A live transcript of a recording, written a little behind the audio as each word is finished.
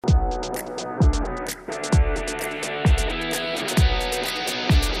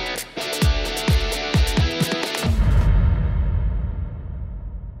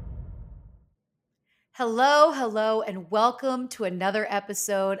Hello, hello, and welcome to another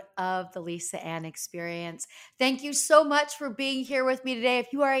episode of the Lisa Ann Experience. Thank you so much for being here with me today.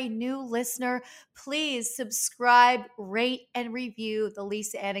 If you are a new listener, please subscribe, rate, and review the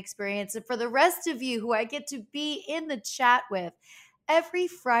Lisa Ann Experience. And for the rest of you who I get to be in the chat with, every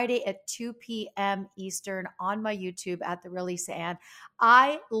Friday at 2 p.m. Eastern on my YouTube at The Real Lisa Ann.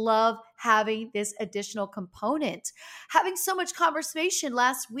 I love having this additional component. Having so much conversation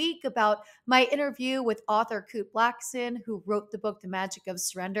last week about my interview with author Coop Blackson, who wrote the book, The Magic of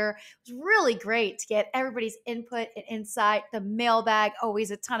Surrender. It was really great to get everybody's input and insight. The mailbag,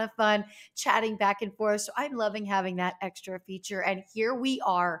 always a ton of fun chatting back and forth. So I'm loving having that extra feature. And here we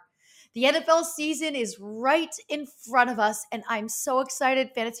are. The NFL season is right in front of us, and I'm so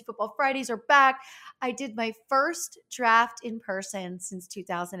excited. Fantasy Football Fridays are back. I did my first draft in person since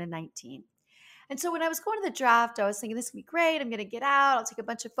 2019. And so when I was going to the draft, I was thinking, this is going to be great. I'm going to get out. I'll take a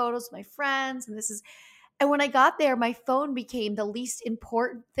bunch of photos with my friends. And when I got there, my phone became the least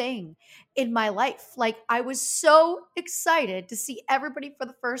important thing in my life. Like, I was so excited to see everybody for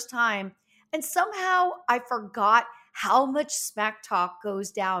the first time. And somehow I forgot how much smack talk goes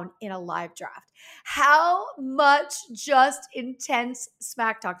down in a live draft. How much just intense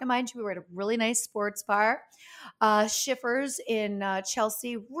smack talk. Now, mind you, we were at a really nice sports bar, Schiffers in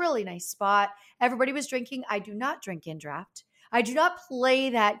Chelsea, really nice spot. Everybody was drinking. I do not drink in draft. I do not play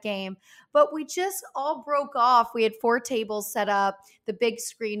that game, but we just all broke off. We had 4 tables set up, the big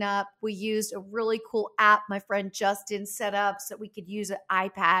screen up. We used a really cool app my friend Justin set up so that we could use an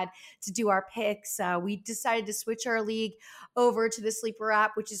iPad to do our picks. We decided to switch our league over to the Sleeper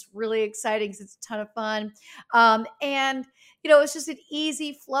app, which is really exciting because it's a ton of fun. It's just an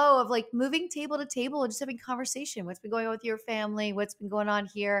easy flow of like moving table to table and just having conversation. What's been going on with your family? What's been going on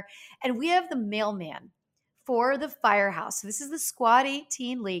here? And we have the mailman for the Firehouse. So this is the Squad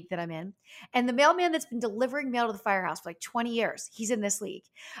 18 league that I'm in. And the mailman that's been delivering mail to the Firehouse for like 20 years, he's in this league.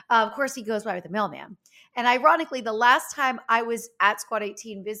 Of course, he goes by with the mailman. And ironically, the last time I was at Squad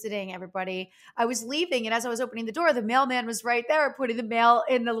 18 visiting everybody, I was leaving. And as I was opening the door, the mailman was right there putting the mail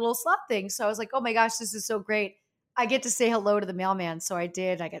in the little slot thing. So I was like, oh my gosh, this is so great. I get to say hello to the mailman. So I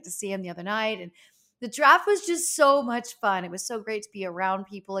did. I got to see him the other night. And the draft was just so much fun. It was so great to be around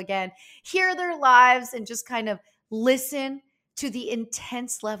people again, hear their lives, and just kind of listen to the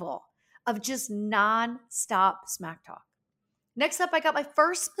intense level of just nonstop smack talk. Next up, I got my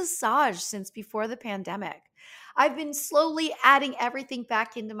first massage since before the pandemic. I've been slowly adding everything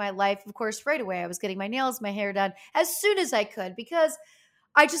back into my life. Of course, right away, I was getting my nails, my hair done as soon as I could because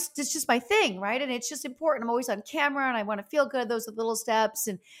it's just my thing, right? And it's just important. I'm always on camera and I want to feel good. Those are little steps.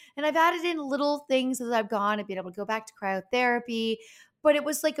 And I've added in little things as I've gone. I've been able to go back to cryotherapy, but it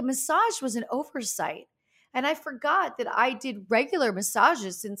was like a massage was an oversight. And I forgot that I did regular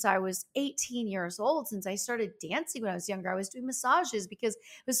massages since I was 18 years old. Since I started dancing when I was younger, I was doing massages because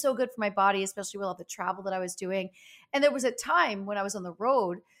it was so good for my body, especially with all the travel that I was doing. And there was a time when I was on the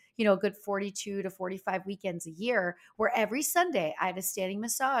road, a good 42 to 45 weekends a year, where every Sunday I had a standing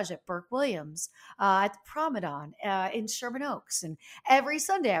massage at Burke Williams, at the Promenade, in Sherman Oaks. And every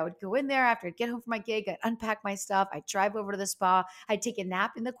Sunday I would go in there after I'd get home from my gig, I'd unpack my stuff, I'd drive over to the spa, I'd take a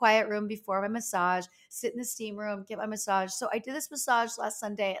nap in the quiet room before my massage, sit in the steam room, get my massage. So I did this massage last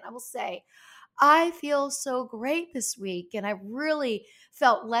Sunday, and I will say, I feel so great this week. And I really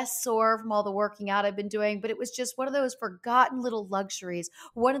felt less sore from all the working out I've been doing, but it was just one of those forgotten little luxuries.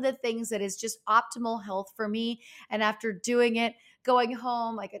 One of the things that is just optimal health for me. And after doing it, going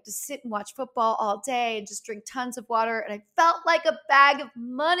home, I got to sit and watch football all day and just drink tons of water. And I felt like a bag of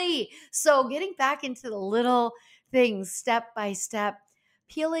money. So getting back into the little things step by step,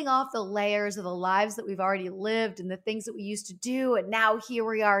 peeling off the layers of the lives that we've already lived and the things that we used to do. And now here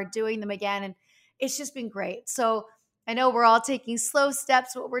we are doing them again. And it's just been great. So I know we're all taking slow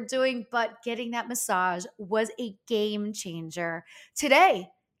steps, what we're doing, but getting that massage was a game changer. Today,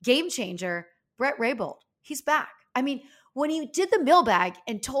 game changer, Bret Raybould. He's back. I mean, when he did the mailbag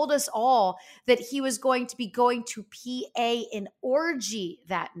and told us all that he was going to be going to PA in Orgy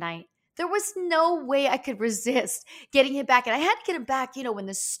that night, there was no way I could resist getting him back. And I had to get him back, when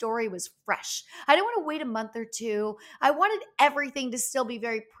the story was fresh. I didn't want to wait a month or two. I wanted everything to still be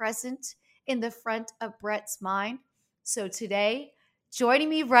very present in the front of Bret's mind. So today, joining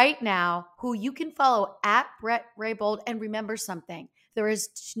me right now, who you can follow at Bret Raybould, and remember something, there is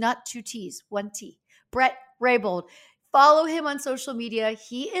not 2 T's, 1 T. Bret Raybould. Follow him on social media.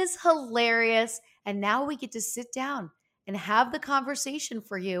 He is hilarious. And now we get to sit down and have the conversation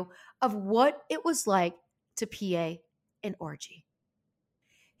for you of what it was like to PA an orgy.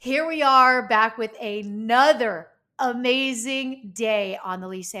 Here we are back with another amazing day on the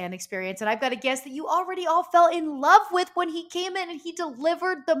Lisa Ann Experience. And I've got a guest that you already all fell in love with when he came in and he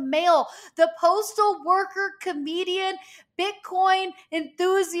delivered the mail. The postal worker, comedian, Bitcoin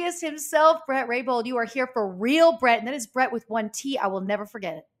enthusiast himself, Bret Raybould. You are here for real, Bret. And that is Bret with one T. I will never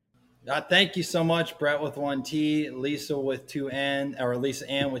forget it. Thank you so much, Bret with one T, Lisa with two N, or Lisa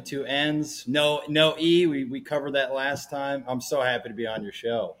Ann with two N's. No E. We covered that last time. I'm so happy to be on your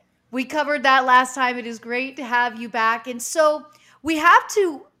show. We covered that last time. It is great to have you back. And so we have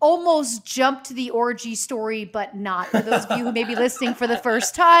to almost jump to the orgy story, but not. For those of you who may be listening for the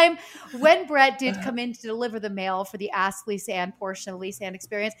first time, when Bret did come in to deliver the mail for the Ask Lisa Ann portion of the Lisa Ann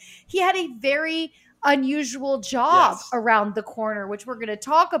Experience, he had a very unusual job around the corner, which we're going to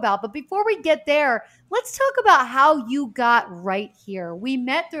talk about. But before we get there, let's talk about how you got right here. We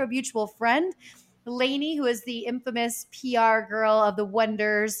met through a mutual friend, Lainey, who is the infamous PR girl of the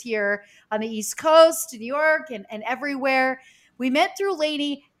Wonders here on the East Coast, New York, and everywhere. We met through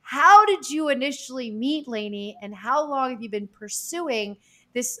Lainey. How did you initially meet Lainey, and how long have you been pursuing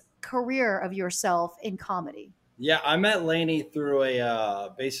this career of yourself in comedy? Yeah, I met Lainey through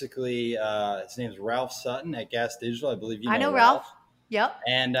basically his name's Ralph Sutton at Gas Digital. I believe you know. I know Ralph. Yep.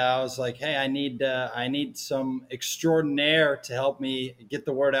 And I was like, hey, I need some extraordinaire to help me get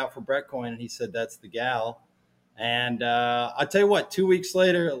the word out for Bretcoin. And he said, that's the gal. And I'll tell you what, 2 weeks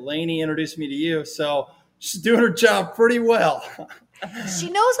later, Lainey introduced me to you. So she's doing her job pretty well. She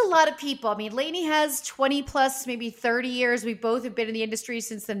knows a lot of people. I mean, Lainey has 20 plus, maybe 30 years. We both have been in the industry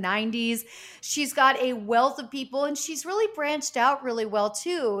since the 90s. She's got a wealth of people, and she's really branched out really well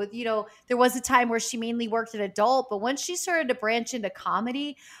too. You know, there was a time where she mainly worked in adult, but once she started to branch into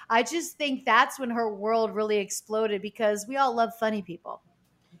comedy, I just think that's when her world really exploded, because we all love funny people.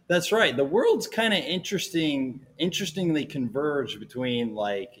 That's right. The world's kind of interestingly converged between,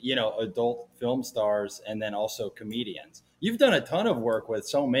 like, you know, adult film stars and then also comedians. You've done a ton of work with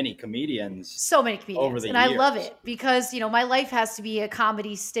so many comedians over the years. And I love it because, you know, my life has to be a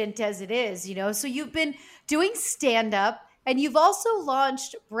comedy stint as it is, you know. So you've been doing stand-up, and you've also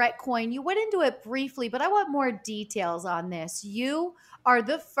launched Bretcoin. You went into it briefly, but I want more details on this. You are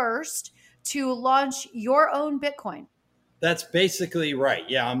the first to launch your own Bitcoin. That's basically right.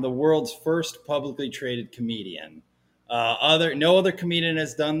 Yeah, I'm the world's first publicly traded comedian. No other comedian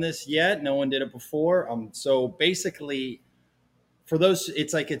has done this yet. No one did it before. So basically, for those,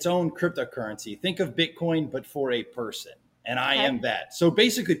 it's like its own cryptocurrency. Think of Bitcoin, but for a person. And I am that. So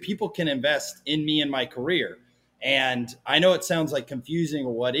basically, people can invest in me and my career. And I know it sounds like confusing,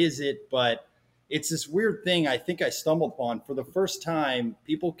 or what is it? But it's this weird thing I think I stumbled upon. For the first time,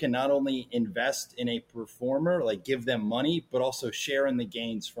 people can not only invest in a performer, like give them money, but also share in the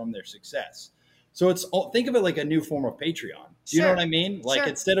gains from their success. So think of it like a new form of Patreon. Do you know what I mean? Like,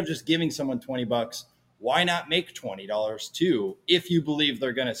 instead of just giving someone $20, why not make $20 too, if you believe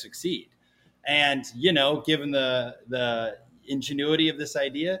they're going to succeed? And, you know, given the ingenuity of this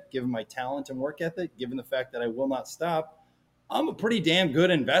idea, given my talent and work ethic, given the fact that I will not stop, I'm a pretty damn good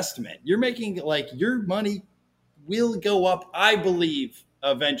investment. You're making, like, your money will go up, I believe,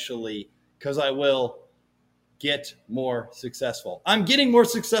 eventually, because I will get more successful. I'm getting more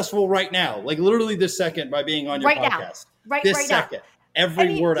successful right now, like literally this second, by being on your podcast. This second. Now.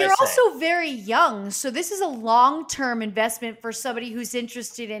 Every word I say. You're also very young, so this is a long-term investment for somebody who's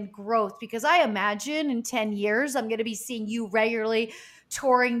interested in growth, because I imagine in 10 years, I'm going to be seeing you regularly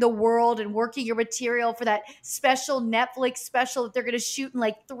touring the world and working your material for that special Netflix special that they're going to shoot in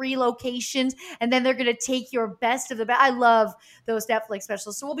like 3 locations, and then they're going to take your best of the best. I love those Netflix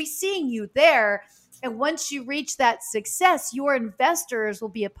specials. So we'll be seeing you there. And once you reach that success, your investors will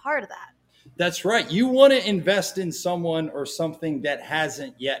be a part of that. That's right. You want to invest in someone or something that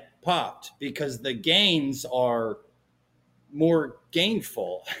hasn't yet popped, because the gains are more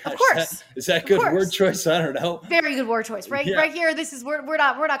gainful. Of course. Is that good word choice? I don't know. Very good word choice. Right here. This is we're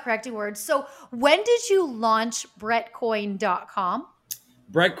not correcting words. So when did you launch Bretcoin.com?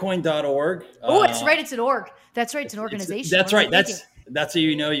 Bretcoin.org. Oh, it's right. It's an org. That's right. It's an organization. That's right. That's how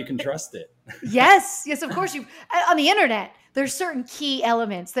you know you can trust it. Yes, of course. On the internet, there's certain key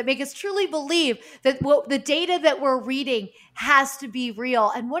elements that make us truly believe that the data that we're reading has to be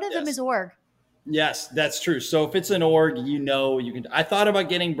real. And one of them is org. Yes, that's true. So if it's an org, you know, you can. I thought about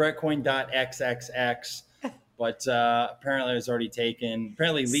getting Bretcoin.xxx, but apparently it was already taken.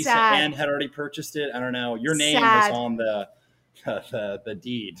 Apparently Lisa Ann had already purchased it. I don't know. Your name was on the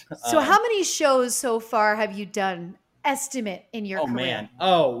deed. So how many shows so far have you done? Estimate in your career? Man.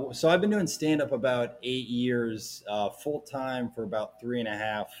 So I've been doing stand-up about 8 years, full-time for about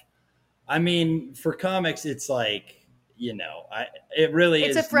 3.5. I mean, for comics, it's like, it really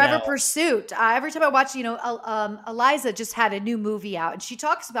It's a is forever now. pursuit. Every time I watch, Eliza just had a new movie out, and she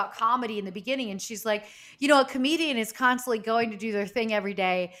talks about comedy in the beginning, and she's like, a comedian is constantly going to do their thing every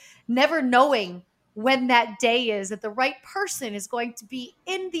day, never knowing when that day is that the right person is going to be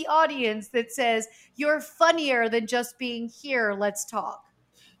in the audience that says, "You're funnier than just being here. Let's talk."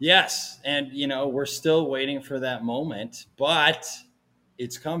 Yes, and we're still waiting for that moment, but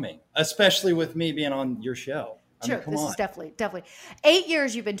it's coming, especially with me being on your show. I mean, Sure, come this on. is definitely 8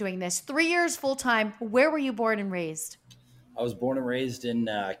 years you've been doing this. 3 years full time. Where were you born and raised? I was born and raised in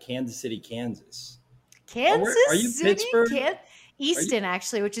Kansas City, Kansas. Kansas Are you City, Pittsburgh? Are you Easton,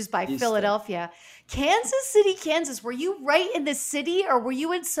 actually, which is by Easton? Philadelphia. Kansas City, Kansas. Were you right in the city or were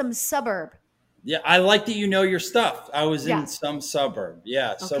you in some suburb? Yeah, I like that you know your stuff. I was Yeah. in some suburb.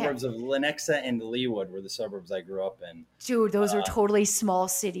 Yeah, Okay. suburbs of Lenexa and Leawood were the suburbs I grew up in. Dude, those are totally small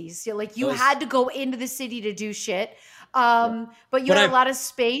cities. Like you Those, had to go into the city to do shit. yeah. But you But had a lot of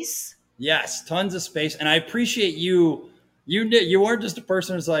space. yes, tons of space, and I appreciate you. You weren't just a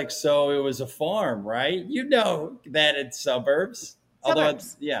person who's like, so it was a farm, right? You know that it's suburbs. Although,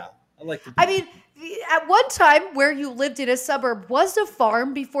 Suburbs. yeah, I like to I be. mean, at one time where you lived in a suburb was a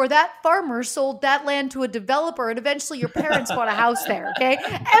farm before that farmer sold that land to a developer and eventually your parents bought a house there, okay?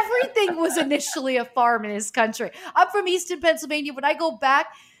 Everything was initially a farm in this country. I'm from Easton, Pennsylvania. When I go back,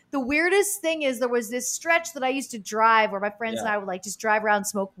 the weirdest thing is there was this stretch that I used to drive where my friends and Yeah, I would like just drive around and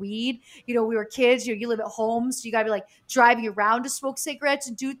smoke weed. We were kids, you live at home, so you gotta be like driving around to smoke cigarettes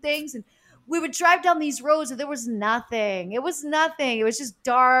and do things. And we would drive down these roads and there was nothing. It was nothing. It was just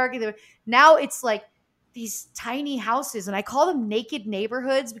dark. Now it's like these tiny houses, and I call them naked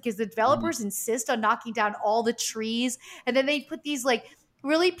neighborhoods because the mhm, developers insist on knocking down all the trees, and then they put these like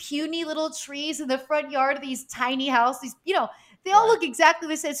really puny little trees in the front yard of these tiny houses. They all right. look exactly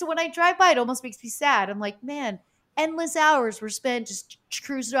the same. So when I drive by, it almost makes me sad. I'm like, man, endless hours were spent just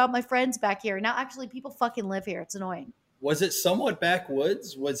cruising around my friends back here. Now, actually, people fucking live here. It's annoying. Was it somewhat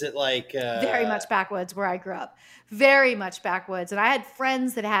backwoods? Was it like? Very much backwoods where I grew up. Very much backwoods. And I had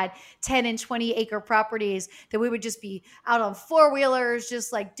friends that had 10 and 20 acre properties that we would just be out on four wheelers,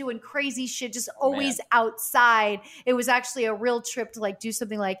 just like doing crazy shit, just Oh man! always outside. It was actually a real trip to like do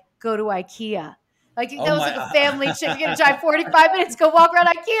something like go to IKEA. Like Oh that was my! like a family trip. You're gonna drive 45 minutes, go walk around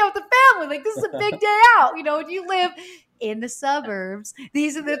IKEA with the family. Like this is a big day out. When you live in the suburbs,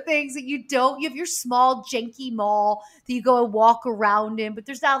 these are the things that you have your small janky mall that you go and walk around in, but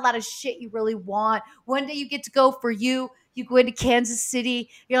there's not a lot of shit you really want. One day you get to go for you go into Kansas City,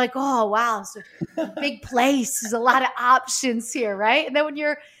 you're like, oh wow, it's a big place. There's a lot of options here, right? And then when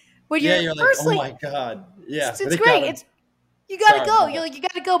you're Yeah, you're like, oh firstly, my god! Yeah, it's they great. gotta. It's you gotta Sorry, go. go You're ahead. like, you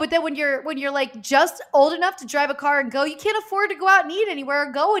gotta go. But then when you're like just old enough to drive a car and go, you can't afford to go out and eat anywhere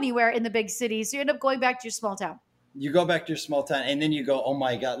or go anywhere in the big city. So you end up going back to your small town. You go back to your small town, and then you go, oh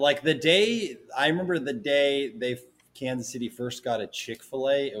my god! Like the day I remember the day Kansas City first got a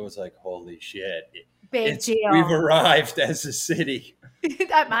Chick-fil-A, it was like, holy shit! Big It's we've deal. arrived as a city.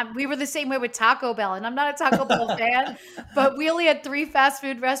 We were the same way with Taco Bell, and I'm not a Taco Bell fan, but we only had three fast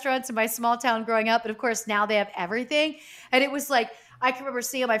food restaurants in my small town growing up. And of course, now they have everything. And it was like, I can remember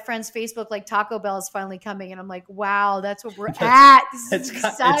seeing on my friend's Facebook, like Taco Bell is finally coming. And I'm like, wow, that's where we're That's at. This is it's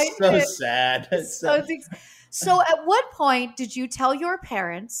so exciting. sad. It's so, so at what point did you tell your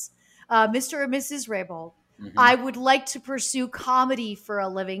parents, Mr. and Mrs. Raybould, Mhm. I would like to pursue comedy for a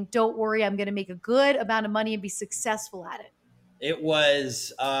living. Don't worry, I'm going to make a good amount of money and be successful at it. It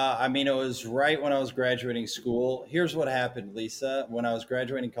was, I mean, it was right when I was graduating school. Here's what happened, Lisa. When I was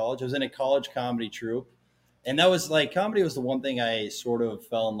graduating college, I was in a college comedy troupe. And that was like, comedy was the one thing I sort of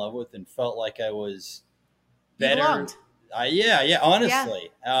fell in love with and felt like I was You better. belonged. Yeah, Yeah. honestly.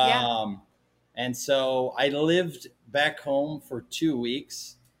 Yeah. And so I lived back home for 2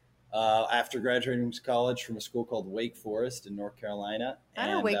 weeks after graduating from college from a school called Wake Forest in North Carolina. I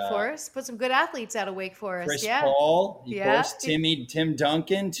know And Wake Forest. Put some good athletes out of Wake Forest. Chris Yeah. Paul, of Yeah. course, Tim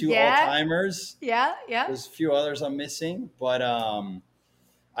Duncan, two all Yeah. timers. Yeah. Yeah. There's a few others I'm missing, but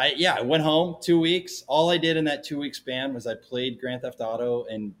I went home 2 weeks. All I did in that 2 week span was I played Grand Theft Auto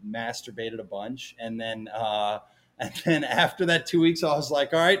and masturbated a bunch, and then after that 2 weeks, I was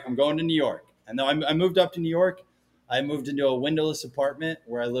like, all right, I'm going to New York. And then I moved up to New York. I moved into a windowless apartment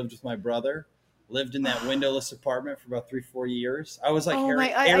where I lived with my brother. Lived in that windowless apartment for about 3-4 years. I was like Oh my!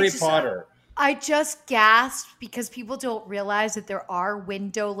 Harry Potter. I just gasped because people don't realize that there are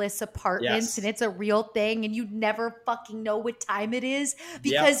windowless apartments and Yes. it's a real thing, and you never fucking know what time it is Yep.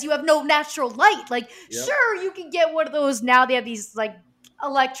 because you have no natural light. Like, Yep. sure, you can get one of those now. They have these like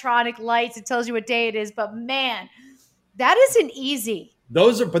electronic lights. It tells you what day it is, but man, that isn't easy.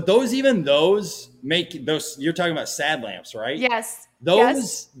 those make those, you're talking about sad lamps, right? Yes. Yes.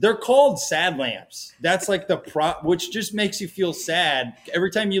 Those, they're called sad lamps. That's like the prop, which just makes you feel sad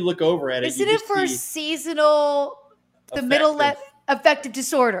every time you look over at it. You Isn't it just for see seasonal, the middle affective. affective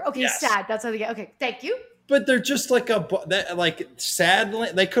disorder? Okay, Yes, sad. That's how they get. Okay, thank you. but they're just like like sad.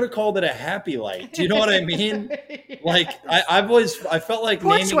 They could have called it a happy light. Do you know what I mean? Like I felt like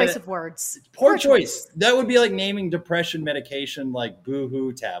Poor naming choice it. of words. Poor choice. That would be like naming depression medication like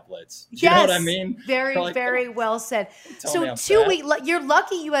Boohoo tablets. Do you know what I mean? Very, Like, very well said. tell me So I'm 2 weeks, sad. you're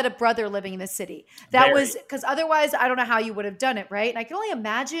lucky you had a brother living in the city. That Very. was because otherwise, I don't know how you would have done it, right? And I can only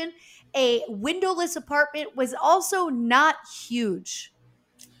imagine a windowless apartment was also not huge.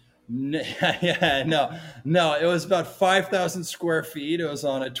 Yeah, no. It was about 5,000 square feet. It was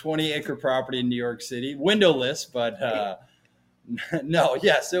on a 20-acre property in New York City, windowless, but no.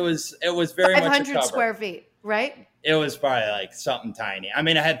 Yes, it was. It was very much a 500 cover. square feet, right? It was probably like something tiny. I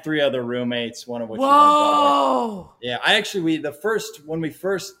mean, I had 3 other roommates, one of which was my brother. Whoa. Yeah, I actually my first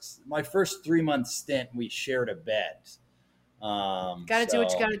 3-month stint, we shared a bed. Got to do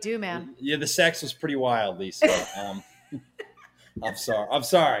what you got to do, man. Yeah, the sex was pretty wild, Lisa. I'm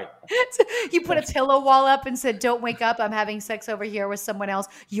sorry. You put a pillow wall up and said, "Don't wake up. I'm having sex over here with someone else.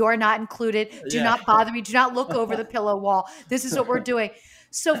 You're not included. Do not bother me. Do not look over the pillow wall. This is what we're doing."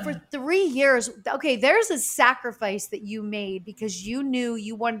 So for 3 years, okay, there's a sacrifice that you made because you knew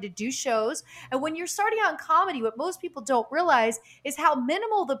you wanted to do shows. And when you're starting out in comedy, what most people don't realize is how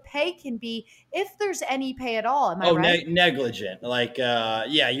minimal the pay can be if there's any pay at all. Am I right? Negligent. Like,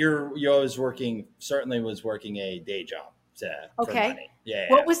 yeah, you always certainly was working a day job for money. Yeah.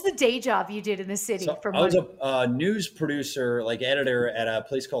 What was the day job you did in the city for money? I was a news producer, like editor at a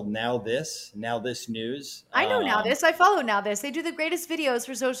place called Now This News. I know Now This. I follow Now This. They do the greatest videos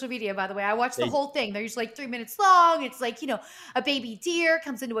for social media, by the way. I watch the whole thing. They're usually like 3 minutes long. It's like, a baby deer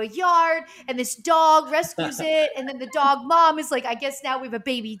comes into a yard and this dog rescues it. And then the dog mom is like, I guess now we have a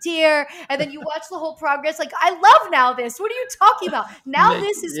baby deer. And then you watch the whole progress. Like, I love Now This. What are you talking about? Now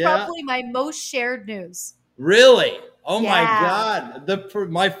This is probably my most shared news. Really? Oh my God.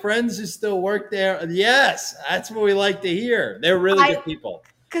 My friends who still work there. Yes. That's what we like to hear. They're really good people.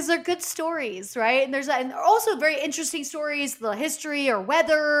 Because they're good stories, right? And they're also very interesting stories, the history or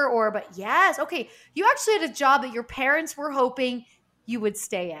weather but yes. Okay. You actually had a job that your parents were hoping you would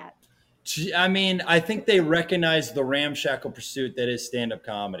stay at. I mean, I think they recognize the ramshackle pursuit that is stand-up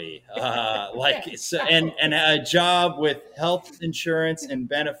comedy. And a job with health insurance and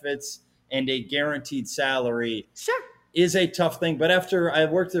benefits and a guaranteed salary is a tough thing. But after I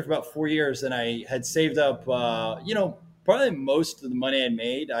worked there for about 4 years and I had saved up, probably most of the money I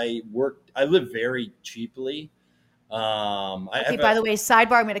made, I lived very cheaply. By the way,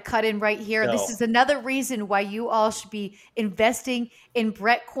 sidebar, I'm going to cut in right here. No. This is another reason why you all should be investing in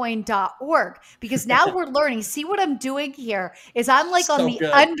BretCoin.org, because now we're learning. See what I'm doing here is I'm like on the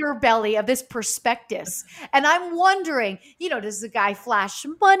underbelly of this prospectus. And I'm wondering, does the guy flash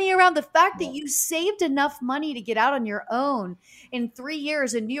money around? The fact that you saved enough money to get out on your own in 3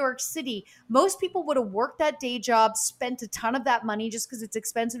 years in New York City, most people would have worked that day job, spent a ton of that money just because it's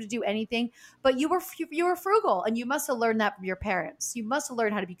expensive to do anything. But you were frugal, and you must have learned that from your parents. You must have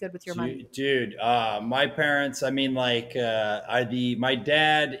learned how to be good with your money. Dude, my parents, I mean, my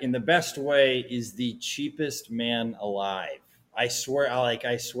dad, in the best way, is the cheapest man alive. I swear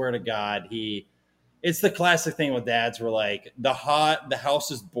to God, it's the classic thing with dads where like the house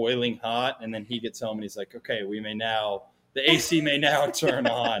is boiling hot, and then he gets home and he's like, okay, the AC may now turn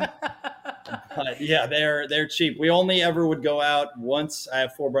on. But yeah, they're cheap. We only ever would go out once. I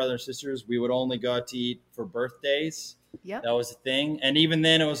have 4 brothers and sisters. We would only go out to eat for birthdays. Yep. That was the thing. And even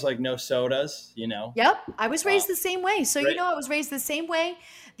then it was like no sodas, Yep. I was raised the same way. So, I was raised the same way.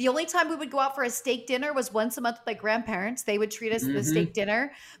 The only time we would go out for a steak dinner was once a month with my grandparents. They would treat us to the steak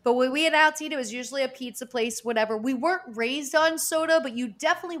dinner. But when we had out to eat, it was usually a pizza place, whatever. We weren't raised on soda, but you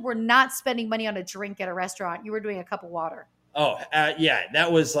definitely were not spending money on a drink at a restaurant. You were doing a cup of water. Oh, yeah.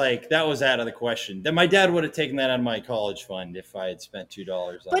 That was out of the question. Then my dad would have taken that out of my college fund if I had spent $2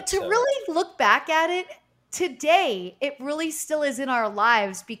 on it. But to really look back at it, today, it really still is in our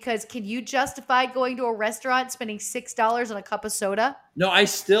lives, because can you justify going to a restaurant, spending $6 on a cup of soda? No, I'll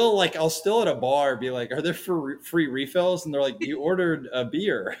still at a bar be like, are there free refills? And they're like, you ordered a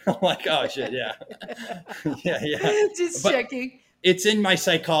beer. I'm like, oh shit. Yeah. yeah. Just checking. It's in my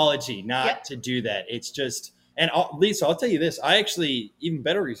psychology not to do that. It's just, and Lisa, I'll tell you this. I actually, even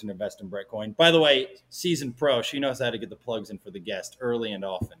better reason to invest in BretCoin. By the way, seasoned pro, she knows how to get the plugs in for the guest early and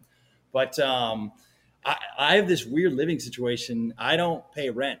often. But, I have this weird living situation. I don't pay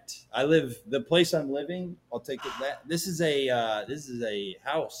rent. The place I'm living. I'll take it that this is a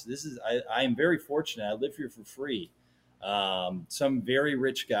house. I am very fortunate. I live here for free. Some very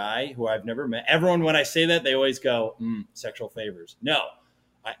rich guy who I've never met. Everyone, when I say that, they always go, sexual favors. No,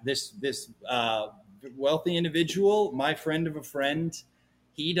 this wealthy individual, my friend of a friend,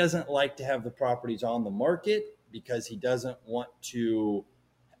 he doesn't like to have the properties on the market because he doesn't want to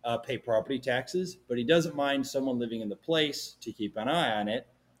pay property taxes, but he doesn't mind someone living in the place to keep an eye on it.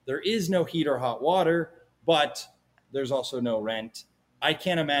 There is no heat or hot water, but there's also no rent. I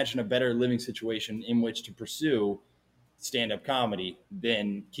can't imagine a better living situation in which to pursue stand-up comedy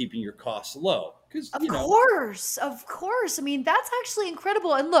than keeping your costs low. Of course. I mean, that's actually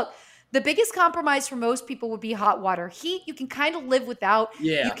incredible. And look, the biggest compromise for most people would be hot water. Heat, you can kind of live without.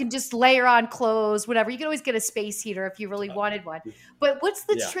 Yeah. You can just layer on clothes, whatever. You can always get a space heater if you really wanted one. But what's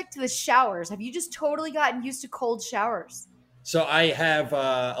the trick to the showers? Have you just totally gotten used to cold showers? So I have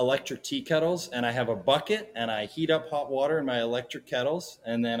electric tea kettles, and I have a bucket, and I heat up hot water in my electric kettles,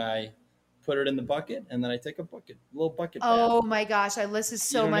 and then I put it in the bucket, and then I take a little bucket bath. Oh my gosh, this is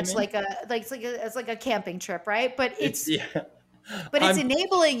so much like it's like a camping trip, right? But it's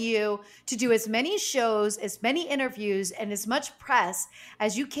enabling you to do as many shows, as many interviews, and as much press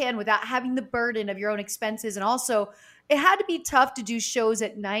as you can without having the burden of your own expenses. And also, it had to be tough to do shows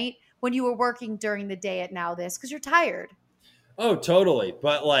at night when you were working during the day at Now This because you're tired. Oh, totally.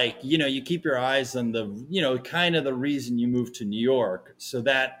 But you keep your eyes on kind of the reason you moved to New York, so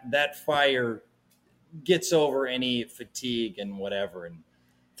that fire gets over any fatigue and whatever. And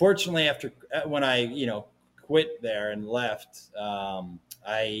fortunately, when I quit there and left,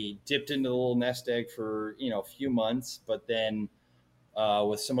 I dipped into the little nest egg for a few months, but then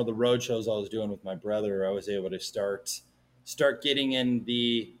with some of the road shows I was doing with my brother, I was able to start getting in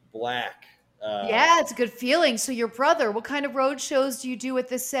the black. Yeah, it's a good feeling. So your brother, what kind of road shows do you do with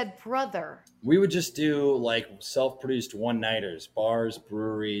this said brother? We would just do like self-produced one-nighters, bars,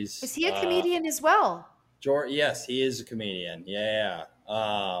 breweries. Is he a comedian as well? Yes, he is a comedian. Yeah.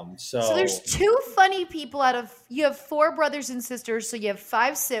 So there's two funny people you have 4 brothers and sisters, so you have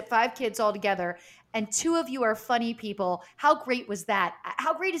 5 kids all together, and 2 of you are funny people. How great was that?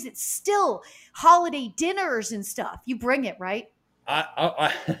 How great is it still? Holiday dinners and stuff. You bring it, right?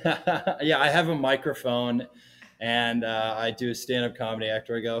 Yeah, I have a microphone, and I do a stand-up comedy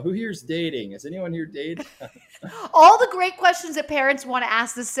actor. I go, who here's dating? Is anyone here dating? All the great questions that parents want to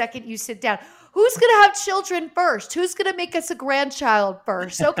ask the second you sit down. Who's going to have children first? Who's going to make us a grandchild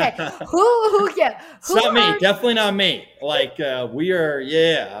first? Okay. It's not me. Definitely not me.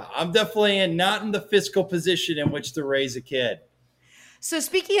 I'm definitely not in the fiscal position in which to raise a kid. So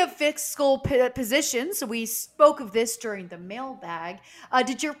speaking of fiscal positions, we spoke of this during the mailbag.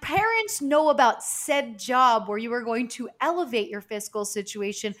 Did your parents know about said job where you were going to elevate your fiscal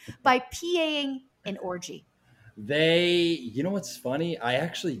situation by PAing an orgy? What's funny? I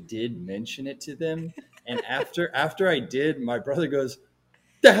actually did mention it to them. And after I did, my brother goes,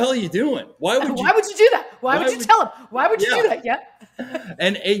 the hell are you doing? Why would you do that? Why would you tell them? Why would you do that? Yeah.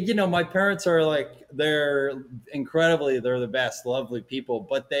 And my parents are they're the best, lovely people,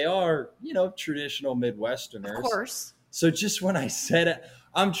 but they are, traditional Midwesterners. Of course. So just when I said it,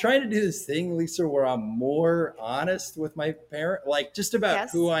 I'm trying to do this thing, Lisa, where I'm more honest with my parent, just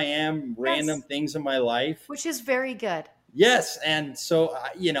about who I am, random things in my life. Which is very good. Yes. And so,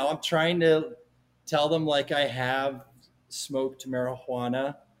 I'm trying to tell them I have smoked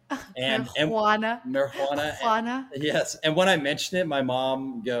marijuana. Marijuana. Yes. And when I mention it, my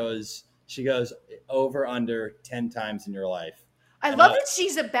mom goes, over under 10 times in your life. I love that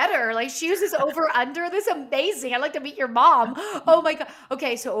she's a better, she uses over under. This is amazing. I'd like to meet your mom. Oh my God.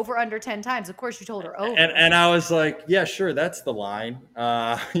 Okay. So over under 10 times. Of course you told her over. And I was like, yeah, sure. That's the line.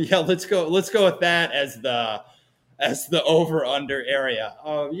 Let's go with that as the over under area.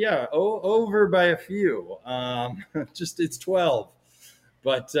 Over by a few. It's 12.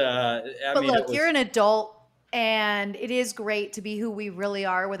 But look, you're an adult, and it is great to be who we really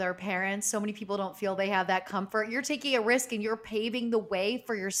are with our parents. So many people don't feel they have that comfort. You're taking a risk and you're paving the way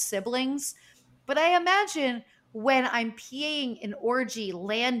for your siblings. But I imagine when I'm PAing an orgy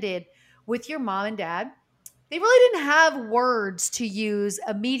landed with your mom and dad, they really didn't have words to use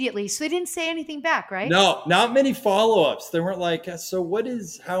immediately. So they didn't say anything back, right? No, not many follow-ups. They weren't so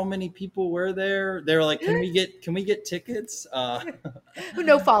how many people were there? They were like, can we get tickets?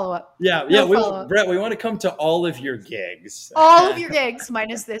 No follow-up. Yeah. Bret, we want to come to all of your gigs. All of your gigs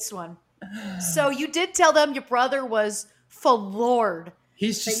minus this one. So you did tell them your brother was floored.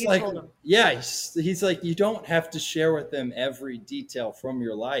 he's that just you like, told him. yeah, he's like, you don't have to share with them every detail from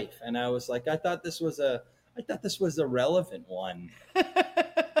your life. And I was like, I thought this was a relevant one.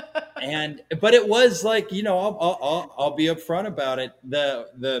 But it was like, I'll be upfront about it.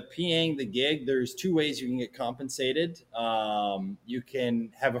 The PAing the gig, there's two ways you can get compensated. You can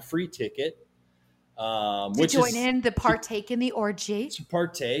have a free ticket, To which join is in the partake in the orgy. to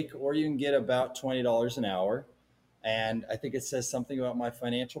partake, or you can get about $20 an hour. And I think it says something about my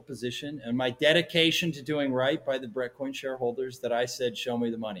financial position and my dedication to doing right by the Bret shareholders that I said, show me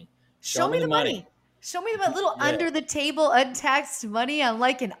the money. Show Show me me the the money. money. Show me the little Yeah. under the table untaxed money. I'm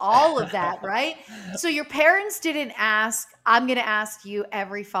liking all of that, right? So your parents didn't ask. I'm going to ask you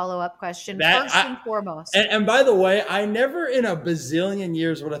every follow-up question That first I, and foremost. and by the way, I never in a bazillion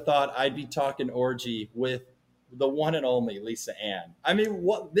years would have thought I'd be talking orgy with the one and only Lisa Ann. I mean,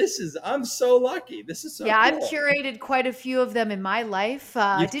 I'm so lucky. This is so Yeah, I've cool. curated quite a few of them in my life.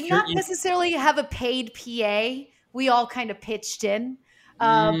 You've Did cur- not you necessarily have a paid PA. We all kind of pitched in.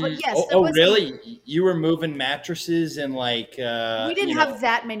 But yes, there oh, was a really? You were moving mattresses and like, we didn't have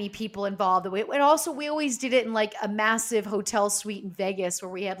that many people involved. And also we always did it in like a massive hotel suite in Vegas where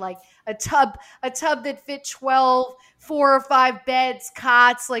we had like a tub that fit 12, 4 or 5 beds,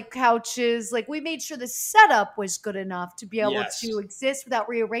 cots, like couches. Like we made sure the setup was good enough to be able to yes. exist without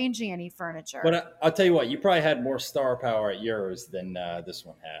rearranging any furniture. But I'll tell you what, you probably had more star power at yours than this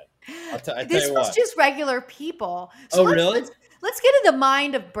one had. I tell This you was what. just regular people. So Oh, let's really? let's let's get in the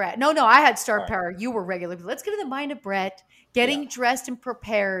mind of Bret. No, I had star All right. power. You were regular people. Let's get in the mind of Bret, Yeah. getting dressed and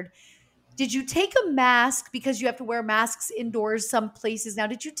prepared. Did you take a mask because you have to wear masks indoors some places now?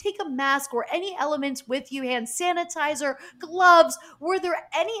 Did you take a mask or any elements with you? Hand sanitizer, gloves? Were there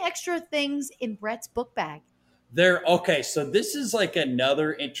any extra things in Bret's book bag? Okay, so this is like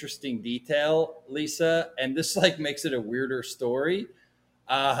another interesting detail, Lisa, and this like makes it a weirder story.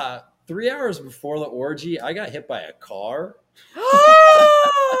 3 hours before the orgy, I got hit by a car.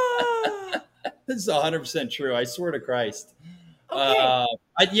 This is 100% true. I swear to Christ. Okay.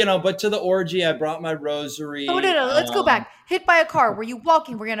 But to the orgy, I brought my Oh, rosary. no. Let's go back. Hit by a car. Were you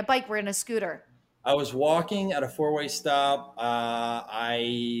walking? Were you on a bike? Were you on a scooter? I was walking at a four-way stop.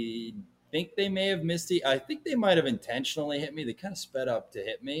 I think they may have missed it. I think they might have intentionally hit me. They kind of sped up to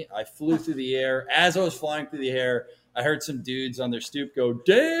hit me. I flew through the air. As I was flying through the air, I heard some dudes on their stoop go,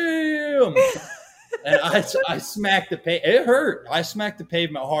 "Damn!" And I smacked it hurt. I smacked the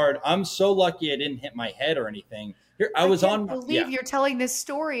pavement hard. I'm so lucky I didn't hit my head or anything. Here, I was can't on. believe you're telling this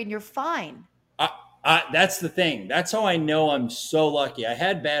story and you're fine. That's the thing. That's how I know I'm so lucky. I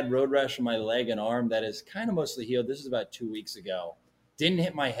had bad road rash on my leg and arm that is kind of mostly healed. This is about 2 weeks ago. Didn't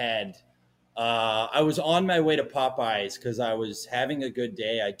hit my head. I was on my way to Popeyes because I was having a good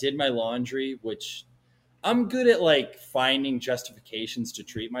day. I did my laundry, which I'm good at like finding justifications to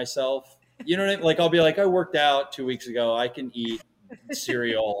treat myself. You know what I mean? Like I'll be like, I worked out 2 weeks ago. I can eat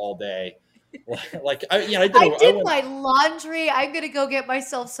cereal all day. I did went my laundry. I'm gonna go get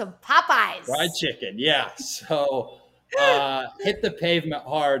myself some Popeyes. fried chicken. Yeah. So hit the pavement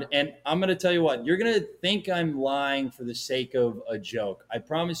hard. And I'm going to tell you what, you're going to think I'm lying for the sake of a joke. I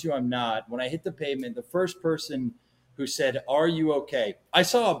promise you I'm not. When I hit the pavement, the first person who said, "Are you okay?" I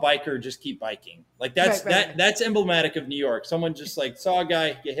saw a biker just keep biking. Like that's emblematic of New York. Someone just like saw a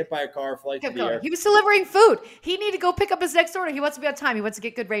guy get hit by a car, fly through the air. He was delivering food. He needed to go pick up his next order. He wants to be on time. He wants to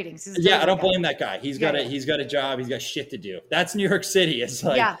get good ratings. Yeah, I don't blame that guy. He's got a job. He's got shit to do. That's New York City. It's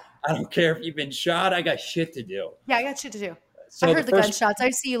like, I don't care if you've been shot. I got shit to do. Yeah, I got shit to do. So I heard the gunshots. I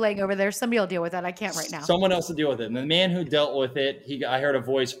see you laying over there. Somebody will deal with that. I can't right now. Someone else will deal with it. And the man who dealt with it, I heard a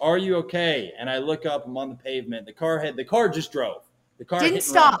voice, "Are you okay?" And I look up. I'm on the pavement. The car just drove. The car didn't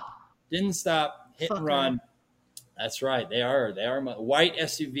stop. Didn't stop. Hit and run. That's right. They are white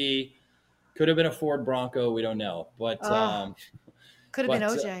SUV. Could have been a Ford Bronco. We don't know, but could have been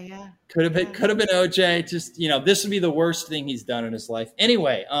OJ. Yeah. Could have been OJ. Just this would be the worst thing he's done in his life.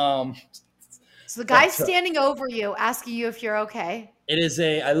 Anyway. So the guy's standing over you, asking you if you're okay.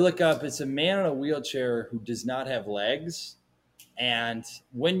 I look up, it's a man in a wheelchair who does not have legs. And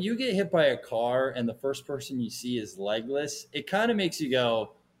when you get hit by a car and the first person you see is legless, it kind of makes you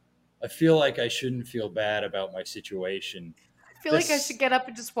go, I feel like I shouldn't feel bad about my situation. I feel like I should get up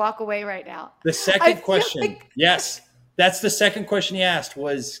and just walk away right now. The second question, yes, that's the second question he asked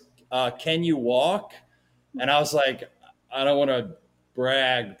was, can you walk? And I was like, I don't want to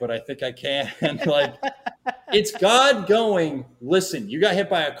brag, but I think I can. Like, it's God going, listen, you got hit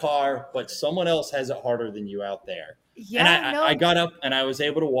by a car, but someone else has it harder than you out there. Yeah, and I got up and I was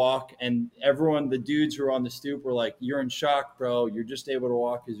able to walk, and everyone, the dudes who were on the stoop were like, "You're in shock, bro. You're just able to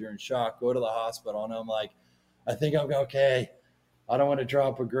walk because you're in shock. Go to the hospital." And I'm like, I think I'm okay. I don't want to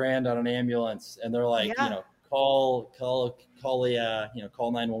drop $1,000 on an ambulance. And they're like, Yeah. call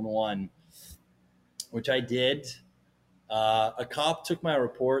 911, which I did. A cop took my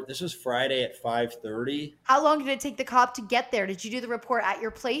report. This was Friday at 5:30. How long did it take the cop to get there? Did you do the report at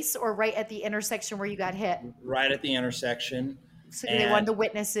your place or right at the intersection where you got hit? Right at the intersection. So they wanted the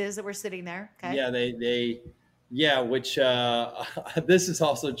witnesses that were sitting there. Okay. Yeah, which this is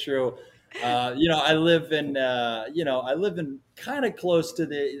also true. I live in kind of close to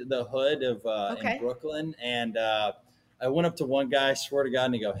the hood of in Brooklyn, and I went up to one guy, swear to God,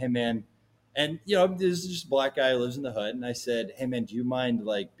 and he go, "Hey man," and this is just a black guy who lives in the hood, and I said, "Hey man, do you mind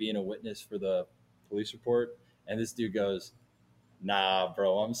like being a witness for the police report?" And this dude goes, "Nah,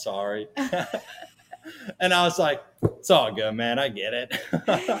 bro, I'm sorry." And I was like, "It's all good, man. I get it."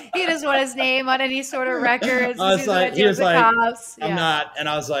 He doesn't want his name on any sort of records. He was like, cops. "I'm not," and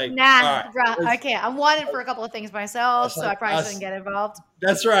I was like, "Nah, all bro, right, I can't. I'm wanted for a couple of things myself, so I probably shouldn't get involved."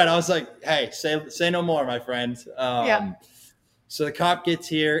 That's right. I was like, "Hey, say no more, my friend." So the cop gets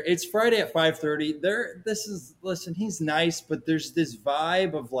here. It's Friday at 5:30. Listen, he's nice, but there's this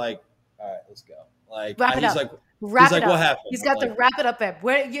vibe of like, all right, let's go. Like, wrap it he's up. like, Wrap he's it like, up. what happened? He's got the wrap it up bit.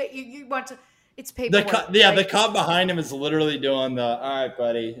 Where you want to? It's paperwork. The cop behind him is literally doing the, all right,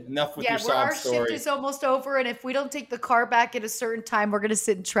 buddy, enough with your sob story. Our shift is almost over, and if we don't take the car back at a certain time, we're going to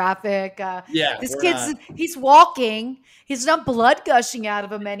sit in traffic. This kid's, he's walking. He's not blood gushing out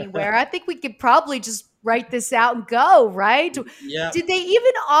of him anywhere. I think we could probably just write this out and go, right? Yeah. Did they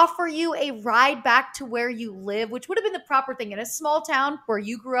even offer you a ride back to where you live, which would have been the proper thing in a small town where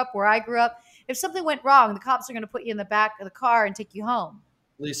you grew up, where I grew up? If something went wrong, the cops are going to put you in the back of the car and take you home.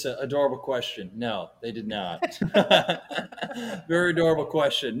 Lisa, adorable question. No, they did not. Very adorable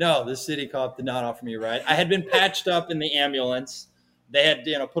question. No, the city cop did not offer me a ride. I had been patched up in the ambulance. They had,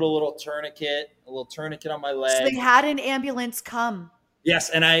 put a little tourniquet on my leg. So they had an ambulance come. Yes,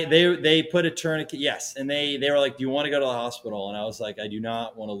 and they put a tourniquet. Yes, and they were like, "Do you want to go to the hospital?" And I was like, "I do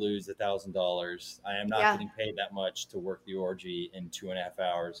not want to lose $1,000. I am not getting paid that much to work the orgy in 2.5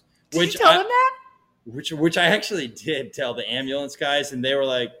 hours." Did you tell them that? Which I actually did tell the ambulance guys, and they were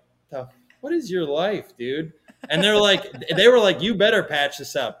like, "What is your life, dude?" And they were like, "You better patch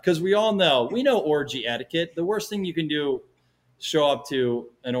this up," because we know orgy etiquette. The worst thing you can do, show up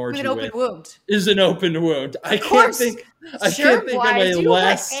to an orgy with an open wound, is an open wound. I can't think of a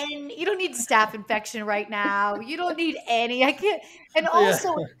less. You don't need staph infection right now. You don't need any. I can't. And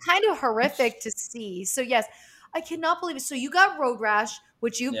also, kind of horrific to see. So yes, I cannot believe it. So you got road rash,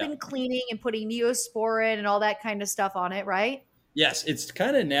 which you've been cleaning and putting Neosporin and all that kind of stuff on it, right? Yes, it's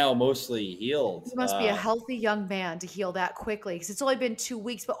kind of now mostly healed. You must be a healthy young man to heal that quickly, because it's only been 2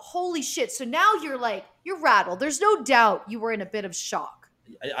 weeks, but holy shit. So now you're rattled. There's no doubt you were in a bit of shock.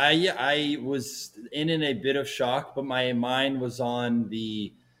 I was in a bit of shock, but my mind was on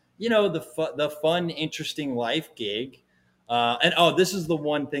the fun, interesting life gig. This is the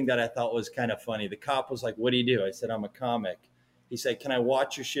one thing that I thought was kind of funny. The cop was like, "What do you do?" I said, "I'm a comic." He said, "Can I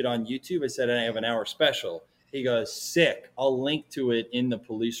watch your shit on YouTube?" I said, "I have an hour special." He goes, "Sick. I'll link to it in the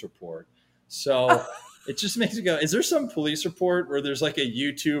police report." So it just makes me go, is there some police report where there's like a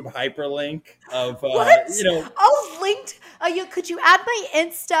YouTube hyperlink of, what? I'll link. Could you add my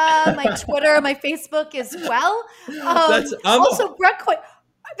Insta, my Twitter, my Facebook as well? Also, Bret,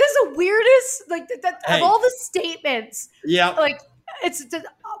 this is the weirdest, of all the statements. Yeah.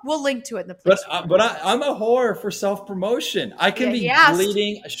 We'll link to it in the police report. But I'm a whore for self-promotion. I can be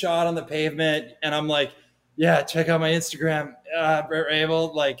bleeding a shot on the pavement, and I'm like, yeah, check out my Instagram, Bret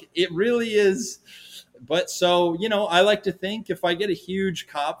Raybould. Like, it really is. But so, I like to think if I get a huge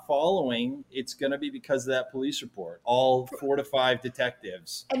cop following, it's going to be because of that police report, all 4 to 5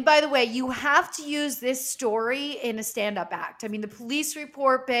 detectives. And by the way, you have to use this story in a stand-up act. I mean, the police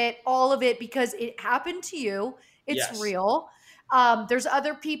report bit, all of it, because it happened to you. It's real. There's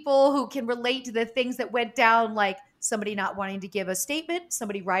other people who can relate to the things that went down, like somebody not wanting to give a statement,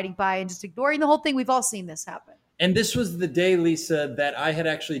 somebody riding by and just ignoring the whole thing. We've all seen this happen. And this was the day, Lisa, that I had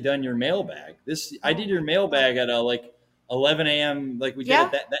actually done your mailbag. I did your mailbag at 11 a.m. Like we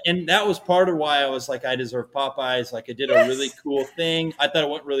did it and that was part of why I was like, I deserve Popeyes. Like I did a really cool thing. I thought it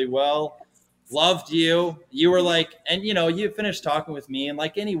went really well. Loved you. You were like, and you finished talking with me, and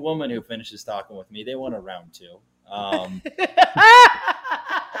like any woman who finishes talking with me, they want a round 2.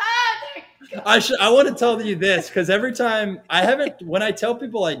 I want to tell you this, because every time when I tell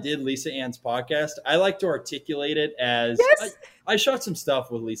people I did Lisa Ann's podcast, I like to articulate it as I shot some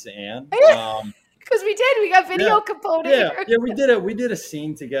stuff with Lisa Ann. Because we got video component. Yeah, we did a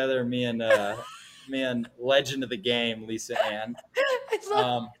scene together, me and legend of the game, Lisa Ann. I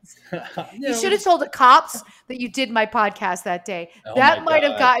love Um, You it should have was, told the cops that you did my podcast that day. oh my That might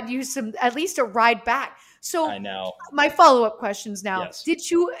have God. gotten you at least a ride back. I So know. my follow-up questions now. Yes.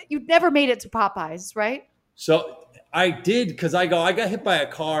 You never made it to Popeyes, right? So I did because I got hit by a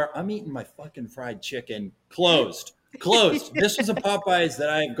car. I'm eating my fucking fried chicken. Closed. Closed. This was a Popeyes that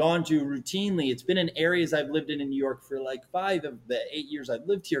I have gone to routinely. It's been in areas I've lived in New York for like 5 of the 8 years I've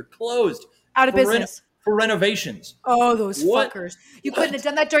lived here. Closed Out of for business. for renovations. Oh, those What? fuckers. You couldn't have What?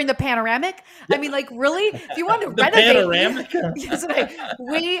 done that during the panoramic? I mean, like, really? If you wanted to The renovate, panoramic? yes,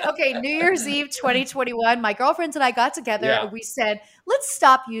 okay, New Year's Eve 2021, my girlfriends and I got together Yeah. and we said, let's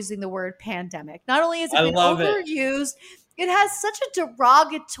stop using the word pandemic. Not only has it I been love it. overused, it has such a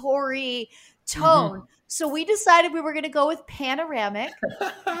derogatory tone. Mhm. So we decided we were going to go with panoramic,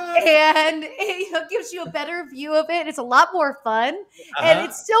 and it gives you a better view of it. It's a lot more fun, and it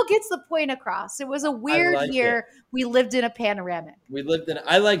Uh-huh. still gets the point across. It was a I weird like it. year. We lived in a panoramic. We lived in.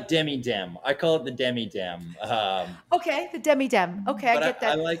 I like demi dem. I call it the demi dem. Okay, the demi-dem. Okay, I But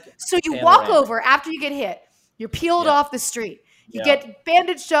get I that. like So you walk panoramic. over after you get hit. You're peeled Yeah. off the street. You Yeah. get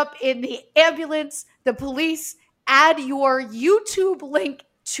bandaged up in the ambulance. The police add your YouTube link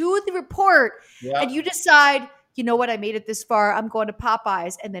to the report, Yeah. and you decide, you know what? I made it this far. I'm going to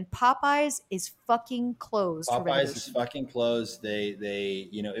Popeyes, and then Popeyes is fucking closed for Popeyes is renovation. fucking closed.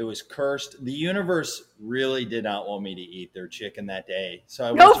 It was cursed. The universe really did not want me to eat their chicken that day. So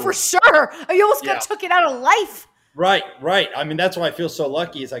I No, went to for sure. You almost Yeah. got taken out of life. right, right. I mean, that's why I feel so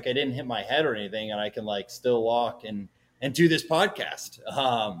lucky. It's like I didn't hit my head or anything, and I can like still walk and do this podcast.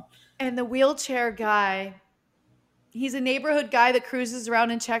 And the wheelchair guy, he's a neighborhood guy that cruises around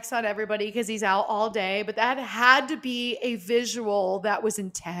and checks on everybody because he's out all day. But that had to be a visual that was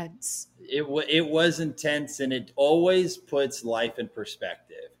intense. It was intense, and it always puts life in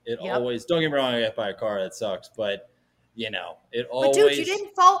perspective. It Yep. always. Don't get me wrong. I got by a car that sucks, but it But dude, you always.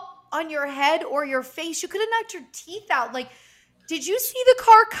 didn't fall on your head or your face. You could have knocked your teeth out. Like, did you see the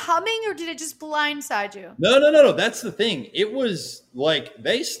car coming or did it just blindside you? No. That's the thing. It was like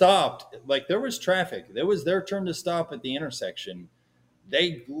they stopped. Like there was traffic. It was their turn to stop at the intersection.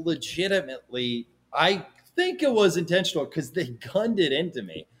 They legitimately, I think it was intentional because they gunned it into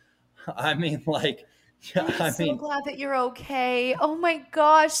me. I mean, like, I'm so glad that you're okay. Oh my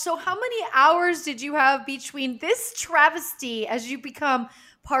gosh. So how many hours did you have between this travesty as you become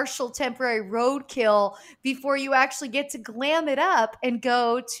partial temporary roadkill before you actually get to glam it up and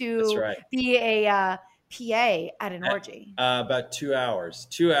go that's to right. be a PA at an orgy? About 2 hours.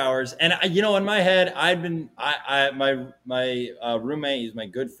 2 hours, and in my head, I'd been. My roommate is my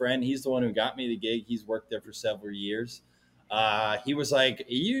good friend. He's the one who got me the gig. He's worked there for several years. He was like, "Are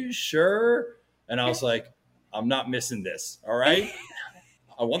you sure?" And I was like, "I'm not missing this. All right,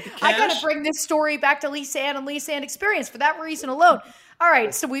 I want the I cash." got to bring this story back to Lisa Ann and Lisa Ann Experience for that reason alone. All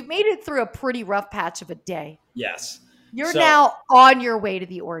right, so we've made it through a pretty rough patch of a day. Yes. You're So, now on your way to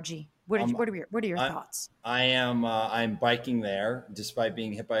the orgy. What I'm- are your thoughts? I am. I'm biking there, despite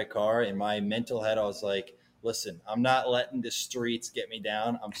being hit by a car. In my mental head, I was like, "Listen, I'm not letting the streets get me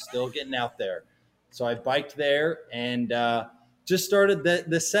down. I'm still getting out there." So I biked there and just started.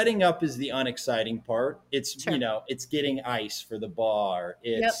 The setting up is the unexciting part. It's Sure. it's getting ice for the bar.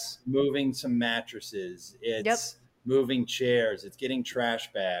 It's moving some mattresses. It's moving chairs. It's getting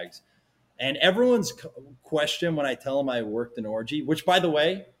trash bags. And everyone's question when I tell them I worked an orgy, which, by the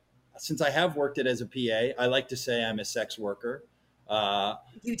way, since I have worked it as a PA, I like to say I'm a sex worker.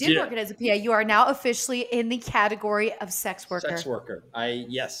 You did work it as a PA. You are now officially in the category of sex worker. Sex worker. I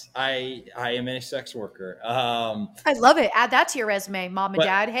am a sex worker. I love it. Add that to your resume, mom and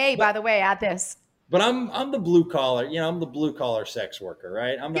dad. Hey, by the way, add this. But I'm the blue collar. I'm the blue collar sex worker,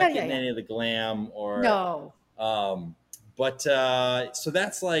 right? I'm not getting any of the glam or no. So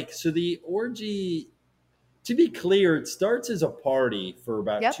that's like the orgy. To be clear, it starts as a party for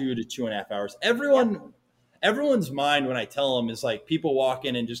about 2 to 2.5 hours. Everyone's mind when I tell them is like people walk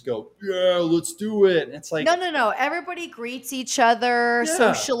in and just go, "Yeah, let's do it." And it's like no. Everybody greets each other,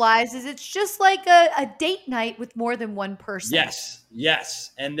 socializes. It's just like a date night with more than one person.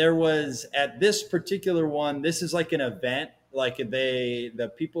 Yes. And there was at this particular one, this is like an event. Like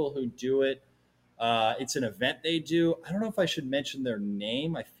the people who do it, it's an event they do. I don't know if I should mention their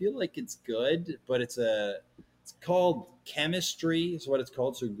name. I feel like it's good, but it's called Chemistry is what it's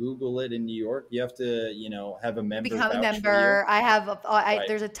called. So Google it in New York. You have to, have a member. Become a member. I have,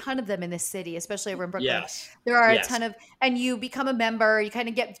 there's a ton of them in this city, especially over in Brooklyn. Yes. There are a ton of, and you become a member, you kind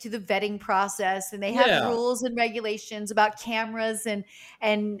of get through the vetting process and they have rules and regulations about cameras and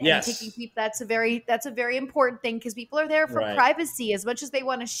taking people. That's a very important thing because people are there for privacy as much as they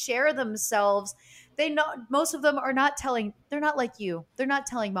want to share themselves. They know most of them are not telling. They're not like you. They're not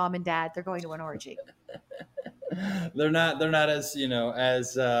telling mom and dad they're going to an orgy. They're not as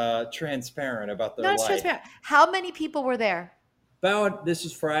as transparent about their Not as life. transparent. How many people were there? About this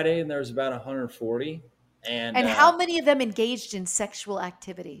is Friday, and there was about 140. And And how many of them engaged in sexual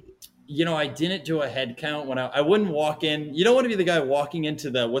activity? I didn't do a head count when I wouldn't walk in. You don't want to be the guy walking into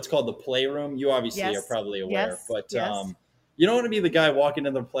the what's called the playroom. You obviously are Yes. probably aware, Yes. but Yes. you don't want to be the guy walking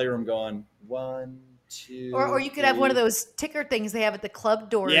into the playroom going one, Or two, you could have one of three. those ticker things they have at the club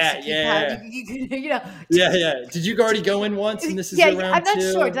doors to Yeah, keep yeah, you know. yeah, yeah. Did you already go in once, and this is Yeah, your yeah, I'm round not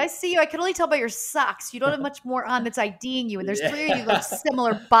sure. Did two? I see you? I can only tell by your socks. You don't have much more on that's IDing you, and there's three of you look Yeah.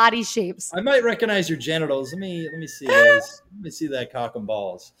 similar body shapes. I might recognize your genitals. Let me see those. Let me see that cock and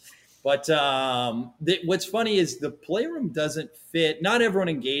balls. But what's funny is the playroom doesn't fit. Not everyone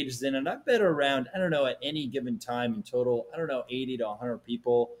engaged in it. I've been around, I don't know, at any given time in total, I don't know, 80 to 100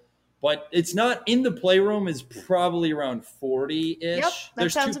 people. But it's not in the playroom is probably around Yep, 40-ish. that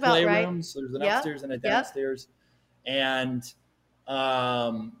There's two sounds about right. playrooms. There's an Yep, upstairs and a yep. downstairs. And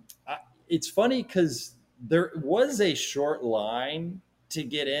um, it's funny because there was a short line to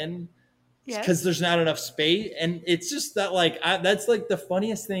get in because Yes. there's not enough space, and it's just that that's like the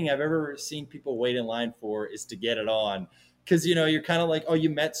funniest thing I've ever seen people wait in line for is to get it on. Because you're kind of like, oh, you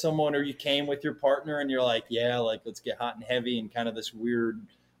met someone or you came with your partner and you're like, yeah, like let's get hot and heavy and kind of this weird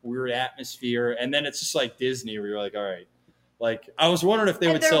atmosphere, and then it's just like Disney where you're like, all right, like I was wondering if they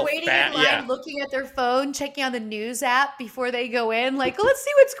And would they're sell waiting in fat. Yeah. line, looking at their phone, checking on the news app before they go in. Like, let's see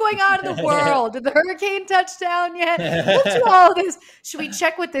what's going on in the world. Did the hurricane touch down yet? We'll do all this. Should we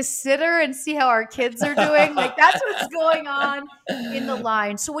check with the sitter and see how our kids are doing? Like, that's what's going on in the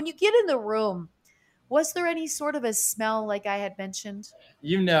line. So when you get in the room, was there any sort of a smell like I had mentioned?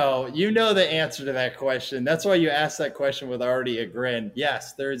 You know the answer to that question. That's why you asked that question with already a grin.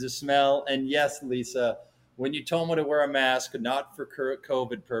 Yes, there is a smell, and yes, Lisa, when you told me to wear a mask, not for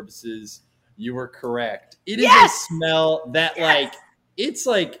COVID purposes, you were correct. It is a Yes. smell that Yes.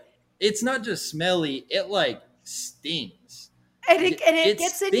 like it's not just smelly, it like stings. And it It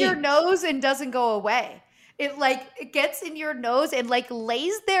gets in your stinks. nose and doesn't go away. It gets in your nose and like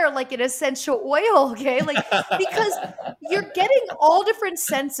lays there like an essential oil, okay? Like because you're getting all different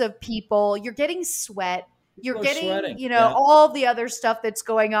scents of people, you're getting sweat, you're People are getting, sweating. Yeah. all the other stuff that's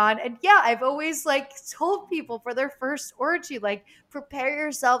going on. And yeah, I've always like told people for their first orgy, like prepare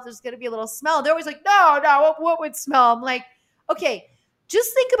yourself, there's gonna be a little smell. They're always like, no, what would smell? I'm like, okay,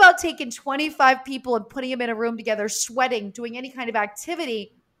 just think about taking 25 people and putting them in a room together, sweating, doing any kind of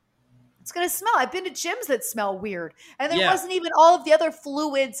activity. It's going to smell. I've been to gyms that smell weird, and there Yeah. wasn't even all of the other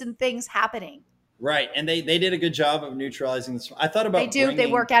fluids and things happening. Right. And they did a good job of neutralizing this. I thought They about do. They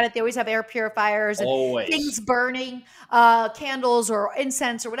bringing work at it. They always have air purifiers and always. things burning, candles or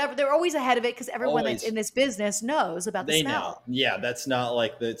incense or whatever. They're always ahead of it because everyone that's in Always. this business knows about the They know. smell. Yeah, that's not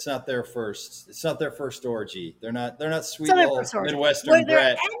like it's not their first. It's not their first orgy. They're not It's sweet not a little first orgy. Were Midwestern there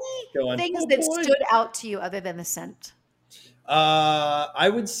Bret any going, things oh that boy. stood out to you other than the scent? I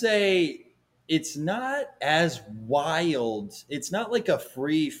would say it's not as wild. It's not like a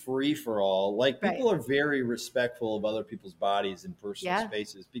free for all. Like Right. people are very respectful of other people's bodies and personal Yeah.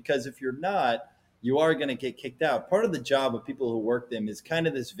 spaces because if you're not, you are going to get kicked out. Part of the job of people who work them is kind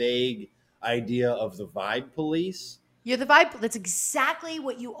of this vague idea of the vibe police. You're the vibe. That's exactly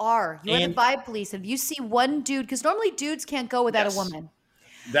what you are. You are the And vibe police. And if you see one dude, because normally dudes can't go without a yes, woman.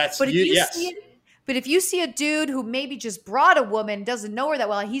 that's But if you. you see Yes. it, but if you see a dude who maybe just brought a woman, doesn't know her that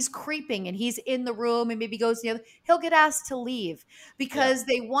well, he's creeping and he's in the room and maybe goes to the other, he'll get asked to leave Yeah. because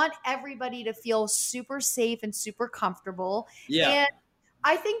they want everybody to feel super safe and super comfortable. Yeah. And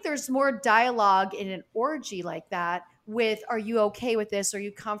I think there's more dialogue in an orgy like that with are you okay with this? Are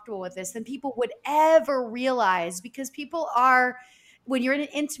you comfortable with this? Than people would ever realize because people are when you're in an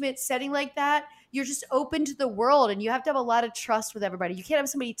intimate setting like that, you're just open to the world and you have to have a lot of trust with everybody. You can't have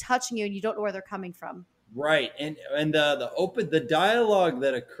somebody touching you and you don't know where they're coming from. Right. And the dialogue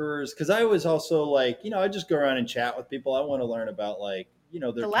that occurs because I was also like, I just go around and chat with people. I want to learn about like,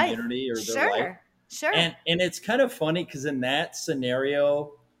 their The life. community or their life. Sure. Sure. And it's kind of funny because in that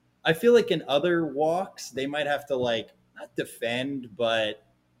scenario, I feel like in other walks, they might have to like not defend, but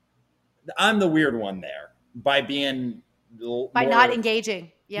I'm the weird one there by being By not more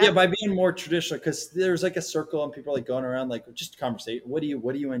engaging. yeah, Yeah. by being more traditional, because there's like a circle and people are like going around like just conversation. What are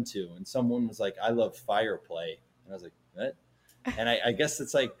you into? And someone was like, I love fire play, and I was like, what? And I guess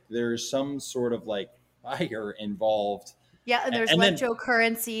it's like there's some sort of like fire involved, Yeah, and there's And then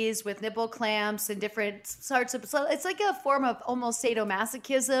leptocurrencies with nipple clamps and different sorts of. So it's like a form of almost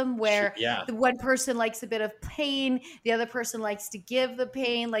sadomasochism where yeah, the one person likes a bit of pain, the other person likes to give the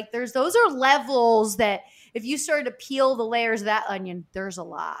pain. Like there's those are levels that if you start to peel the layers of that onion, there's a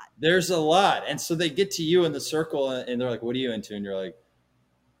lot. there's a lot. And so they get to you in the circle and they're like, what are you into? And you're like,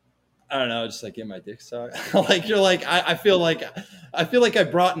 I don't know, just like get my dick sucked. Like you're like, I feel like I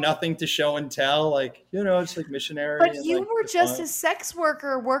brought nothing to show and tell. Like, it's like missionary But and you like were it's just fun. a sex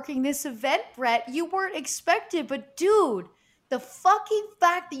worker working this event, Brett. You weren't expected, but dude, the fucking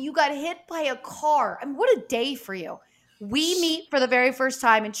fact that you got hit by a car. I mean, what a day for you. We meet for the very first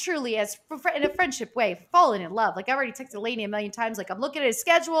time, and truly, as in a friendship way, falling in love. Like I already texted Lainey a million times. Like I'm looking at his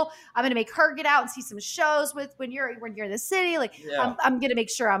schedule. I'm gonna make her get out and see some shows with when you're in the city. Like Yeah. I'm gonna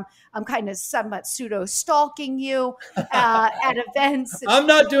make sure I'm kind of somewhat pseudo stalking you at events. I'm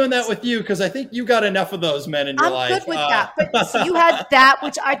not doing that with you because I think you got enough of those men in your I'm good life. with that. But so you had that,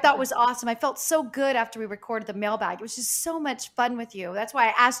 which I thought was awesome. I felt so good after we recorded the mailbag. It was just so much fun with you. That's why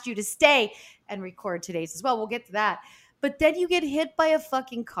I asked you to stay and record today's as well. We'll get to that. But then you get hit by a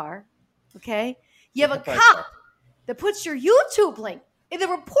fucking car. Okay. You have a Get by a car. cop that puts your YouTube link in the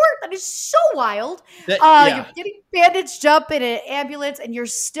report. That is so wild. You're Yeah. getting bandaged up in an ambulance and you're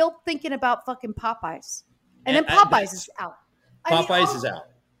still thinking about fucking Popeyes. And then Popeyes is out. Popeyes is out.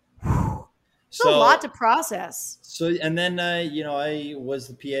 It's a lot to process. So, and then, I was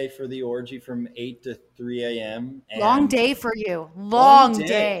the PA for the orgy from 8 to 3 a.m. Long day for you. Long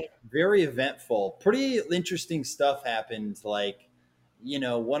day. Very eventful. Pretty interesting stuff happened. Like,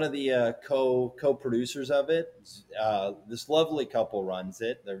 one of the co-producers of it, this lovely couple runs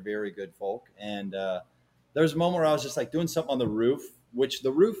it. They're very good folk. And there was a moment where I was just like doing something on the roof, which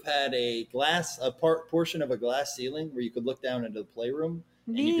the roof had a portion of a glass ceiling where you could look down into the playroom.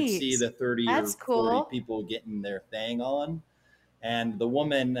 And you could see the 30 That's or 40 cool. people getting their thing on. And the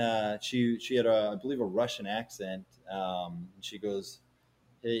woman, she had I believe, a Russian accent. She goes,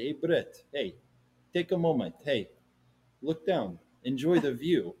 hey, Bret, hey, take a moment. Hey, look down, enjoy the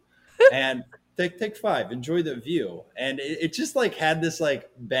view, and take five, enjoy the view. And it just like had this like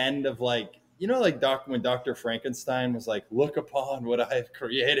bend of like, like when Dr. Frankenstein was like, look upon what I have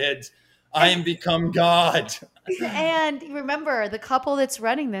created. I am become God. And remember, the couple that's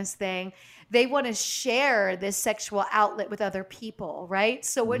running this thing, they want to share this sexual outlet with other people, right?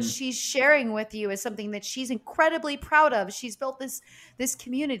 So what she's sharing with you is something that she's incredibly proud of. She's built this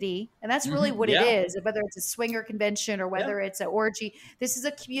community, and that's really what it is. Whether it's a swinger convention or whether it's an orgy, this is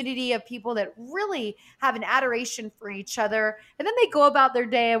a community of people that really have an adoration for each other. And then they go about their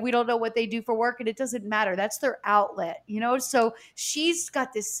day, and we don't know what they do for work, and it doesn't matter. That's their outlet, So she's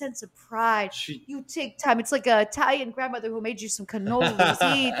got this sense of pride. You take time. It's like a Italian grandmother who made you some cannolis.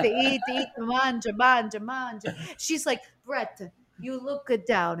 Eat, manja. She's like, Bret, you look good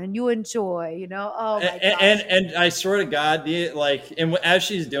down and you enjoy, Oh my gosh. And I swear to God, and as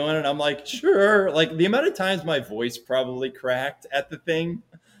she's doing it, I'm like, sure. Like the amount of times my voice probably cracked at the thing.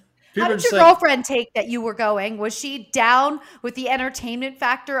 How did your girlfriend take that you were going? Was she down with the entertainment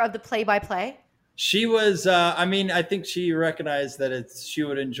factor of the play-by-play? She was. I think she recognized that she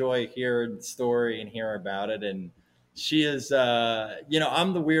would enjoy hearing the story and hear about it. And she is.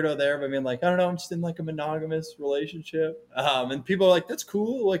 I'm the weirdo there. But I mean, like, I don't know. I'm just in like a monogamous relationship. And people are like, "That's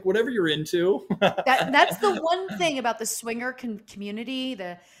cool. Like, whatever you're into." That's the one thing about the swinger community.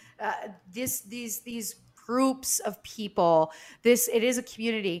 These groups of people. It is a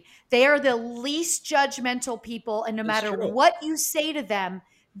community. They are the least judgmental people, and no matter what you say to them,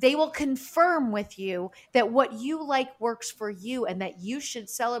 they will confirm with you that what you like works for you and that you should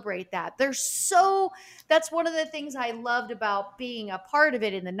celebrate that. That's one of the things I loved about being a part of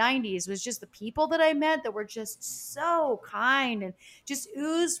it in the 90s was just the people that I met that were just so kind and just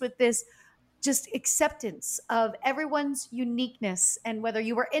oozed with this just acceptance of everyone's uniqueness, and whether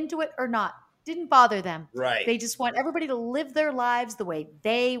you were into it or not, didn't bother them. Right. They just want everybody to live their lives the way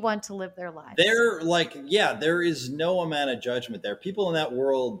they want to live their lives. They're like, there is no amount of judgment there. People in that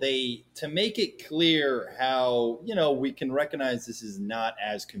world, to make it clear how, we can recognize this is not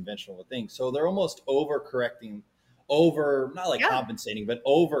as conventional a thing. So they're almost overcorrecting, not like compensating, but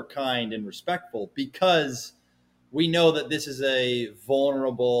over kind and respectful, because we know that this is a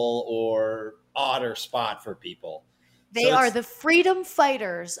vulnerable or odder spot for people. They are the freedom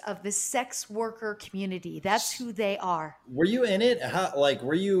fighters of the sex worker community. That's who they are. Were you in it?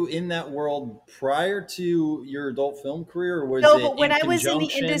 Were you in that world prior to your adult film career? Or but when I was in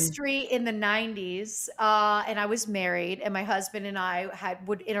the industry in the 90s, and I was married, and my husband and I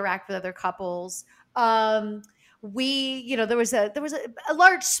would interact with other couples, there was a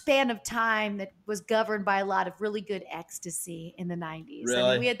large span of time that was governed by a lot of really good ecstasy in the 90s. I mean,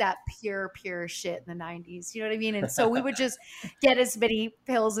 Really? we had that pure shit in the 90s. You know what I mean? And so we would just get as many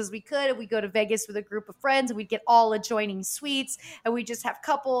pills as we could. And we'd go to Vegas with a group of friends and we'd get all adjoining suites and we just have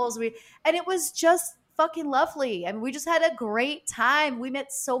couples. And it was just fucking lovely. I mean, we just had a great time. We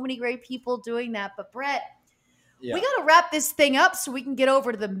met so many great people doing that. But Bret, we Yeah. got to wrap this thing up so we can get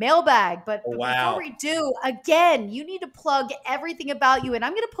over to the mailbag. But before Wow. we do, again, you need to plug everything about you. And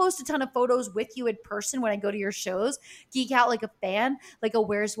I'm going to post a ton of photos with you in person when I go to your shows. Geek out like a fan, like a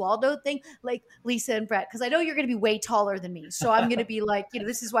Where's Waldo thing, like Lisa and Bret. Because I know you're going to be way taller than me. So I'm going to be like,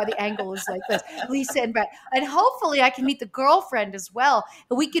 this is why the angle is like this, Lisa and Bret. And hopefully I can meet the girlfriend as well.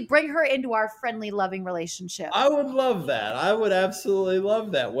 And we could bring her into our friendly, loving relationship. I would love that. I would absolutely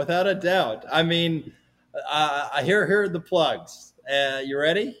love that, without a doubt. I mean, here are the plugs. You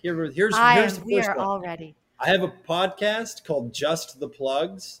ready? Here's the We first are one. all ready. I have a podcast called Just the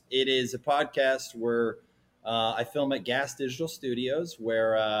Plugs. It is a podcast where I film at Gas Digital Studios,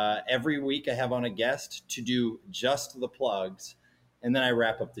 where every week I have on a guest to do just the plugs, and then I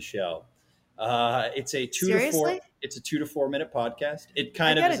wrap up the show. It's a Seriously? It's a 2 to 4 minute podcast. It I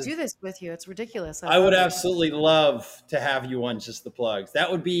kind of got to is. do this with you. It's ridiculous. I would love it. absolutely love to have you on Just the Plugs. That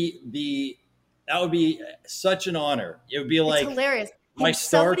would be such an honor. It would be like It's hilarious. my Can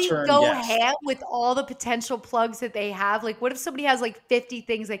Star somebody Turn go guest. ham with all the potential plugs that they have? Like, what if somebody has like 50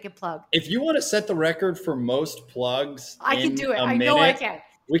 things they can plug? If you want to set the record for most plugs, I can do it. a I know I minute, can.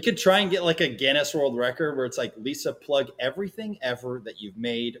 we could try and get like a Guinness World Record where it's like, Lisa, plug everything ever that you've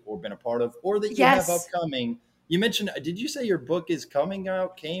made or been a part of or that you Yes. have upcoming. You mentioned, did you say your book is came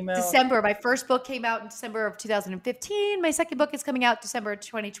out? December. My first book came out in December of 2015. My second book is coming out December of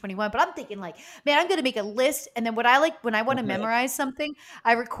 2021. But I'm thinking like, man, I'm going to make a list. And then when I want to memorize something,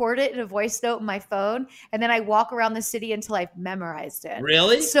 I record it in a voice note in my phone. And then I walk around the city until I've memorized it.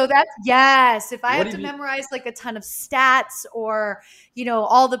 Really? So that's, yes. If I What have to have you- memorize like a ton of stats or,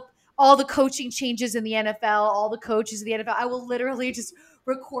 all the coaching changes in the NFL, all the coaches in the NFL, I will literally just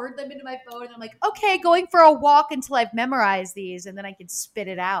record them into my phone. And I'm like, okay, going for a walk until I've memorized these. And then I can spit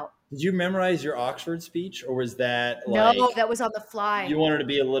it out. Did you memorize your Oxford speech, or was that like No, that was on the fly. you wanted to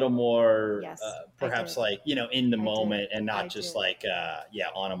be a little more, Yes, perhaps I did. like, in the I moment did. and not I just did. like,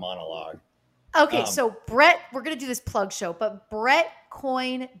 on a monologue? Okay, so Bret, we're going to do this plug show, but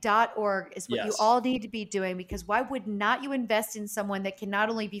BretCoin.org is what you Yes. all need to be doing, because why would not you invest in someone that can not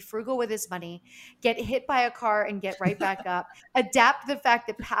only be frugal with his money, get hit by a car and get right back up, adapt to the fact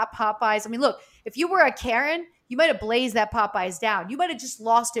that Popeyes, I mean, look, if you were a Karen, you might have blazed that Popeyes down. You might have just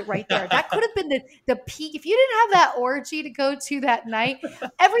lost it right there. That could have been the peak. If you didn't have that orgy to go to that night,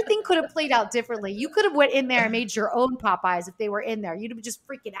 everything could have played out differently. You could have went in there and made your own Popeyes if they were in there. You'd have been just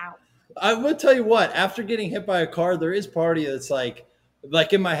freaking out. I will tell you what, after getting hit by a car, there is party that's like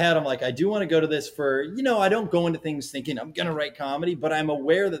in my head, I'm like, I do want to go to this for, I don't go into things thinking I'm going to write comedy, but I'm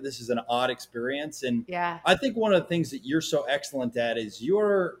aware that this is an odd experience. And Yeah. I think one of the things that you're so excellent at is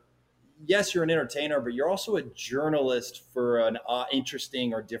yes, you're an entertainer, but you're also a journalist for an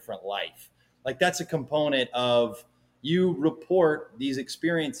interesting or different life. Like that's a component of you report these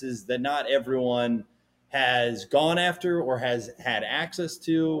experiences that not everyone has gone after or has had access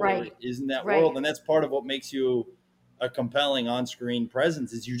to or is in that world. And that's part of what makes you a compelling on-screen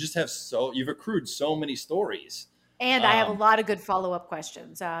presence is you just have you've accrued so many stories. And I have a lot of good follow-up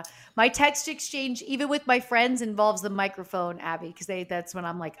questions. My text exchange, even with my friends, involves the microphone, Abby, because that's when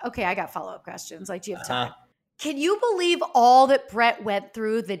I'm like, okay, I got follow-up questions. Like, do you have time? Can you believe all that Bret went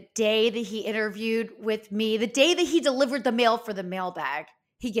through the day that he interviewed with me, the day that he delivered the mail for the mailbag?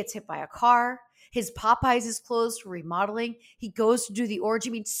 He gets hit by a car. His Popeyes is closed for remodeling. He goes to do the orgy.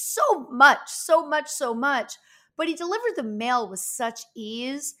 I mean, so much. But he delivered the mail with such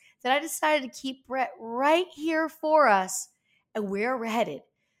ease that I decided to keep Bret right here for us. And we're headed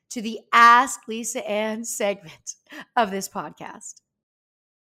to the Ask Lisa Ann segment of this podcast.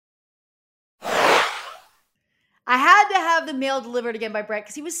 I had to have the mail delivered again by Bret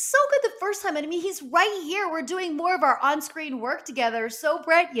because he was so good the first time. And I mean, he's right here. We're doing more of our on-screen work together. So,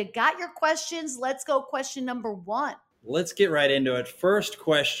 Bret, you got your questions. Let's go. Question number 1. Let's get right into it. First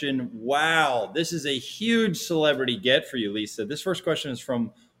question. Wow, this is a huge celebrity get for you, Lisa. This first question is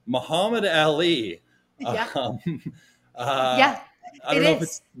from Muhammad Ali. Yeah. I don't know if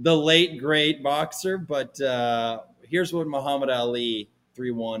it's the late, great boxer, but here's what Muhammad Ali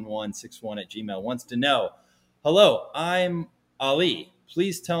 31161 @gmail wants to know. Hello, I'm Ali.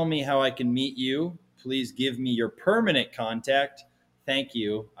 Please tell me how I can meet you. Please give me your permanent contact. Thank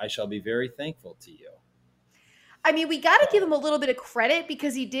you. I shall be very thankful to you. I mean, we got to give him a little bit of credit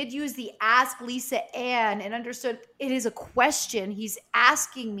because he did use the Ask Lisa Ann and understood it is a question. He's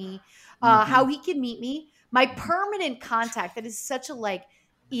asking me how Hmm. he can meet me. My permanent contact, that is such a like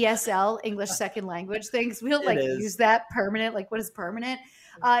ESL, English second language thing, because we don't It like is. use that permanent. Like, what is permanent?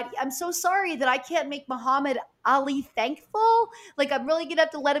 I'm so sorry that I can't make Muhammad Ali thankful. Like, I'm really going to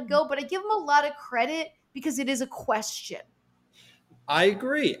have to let him go, but I give him a lot of credit because it is a question. I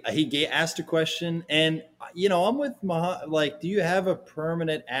agree. Asked a question, and I'm with like, do you have a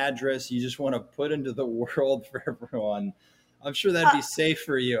permanent address you just want to put into the world for everyone? I'm sure that'd Uh, be safe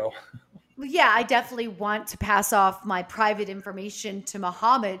for you. yeah, I definitely want to pass off my private information to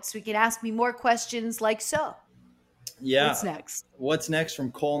Muhammad so he can ask me more questions like so. What's Yeah. next? What's next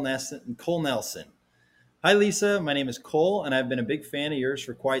from Cole Nelson? Cole Nelson. Hi, Lisa. My name is Cole, and I've been a big fan of yours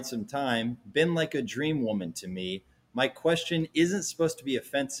for quite some time. Been like a dream woman to me. My question isn't supposed to be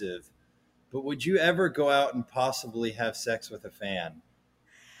offensive, but would you ever go out and possibly have sex with a fan?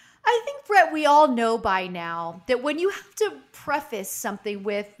 I think, Brett, we all know by now that when you have to preface something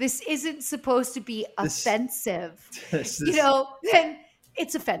with, this isn't supposed to be This, offensive, this is. then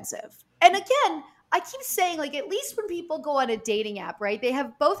it's offensive. And again, I keep saying, like, at least when people go on a dating app, right? They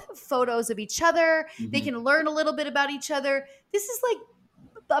have both have photos of each other. They Mhm. can learn a little bit about each other. This is like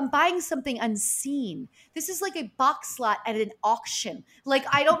I'm buying something unseen. This is like a box lot at an auction. Like,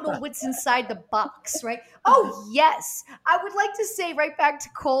 I don't know what's inside the box, right? Oh, yes. I would like to say right back to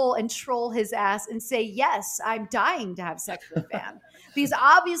Cole and troll his ass and say, yes, I'm dying to have sex with a fan. Because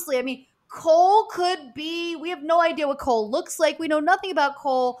obviously, I mean, Cole could be, we have no idea what Cole looks like. We know nothing about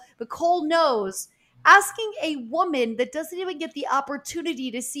Cole, but Cole knows. Asking a woman that doesn't even get the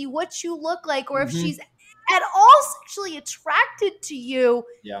opportunity to see what you look like or if she's Mhm. at all sexually attracted to you,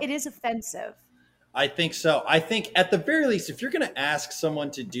 Yeah. it is offensive. I think so. I think at the very least, if you're going to ask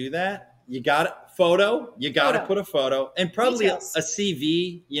someone to do that, you got a photo, you got to Photo, put a photo and probably details. a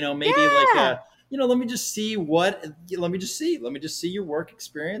CV, maybe like Yeah. let me just see let me just see your work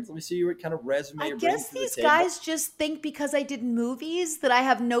experience. Let me see what kind of resume I you're bringing guess to the these table. guys just think because I did movies that I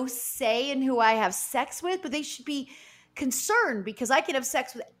have no say in who I have sex with, but they should be concerned because I can have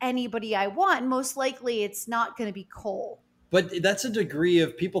sex with anybody I want. And most likely it's not going to be Cole. But that's a degree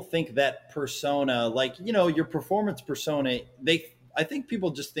of people think that persona, like, your performance persona, I think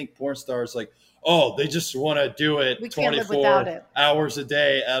people just think porn stars like, oh, they just want to do We it can't live without 24 it. hours a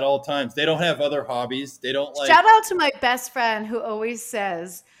day at all times. They don't have other hobbies. They don't Shout like. out to my best friend who always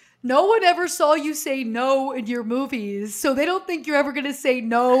says, no one ever saw you say no in your movies, so they don't think you're ever going to say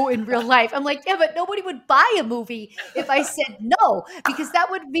no in real life. I'm like, yeah, but nobody would buy a movie if I said no, because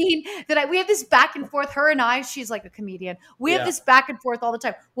that would mean that we have this back and forth. Her and I, she's like a comedian. We have Yeah. this back and forth all the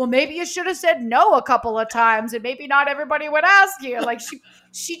time. Well, maybe you should have said no a couple of times, and maybe not everybody would ask you. Like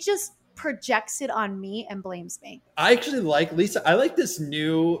she just projects it on me and blames me. I actually like Lisa. I like this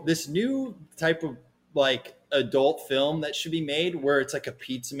new type of like adult film that should be made where it's like a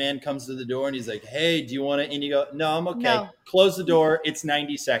pizza man comes to the door and he's like, "Hey, do you want to?" And you go, "No, I'm okay." No. Close the door. It's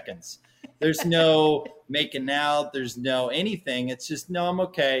 90 seconds. There's no making out. There's no anything. It's just, no, I'm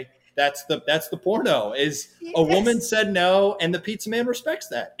okay. That's the porno. Is a woman Yes, said no, and the pizza man respects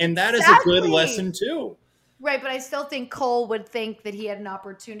that, and that is a good exactly. lesson too. Right, but I still think Cole would think that he had an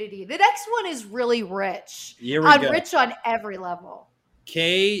opportunity. The next one is really rich. Here we On go. rich on every level.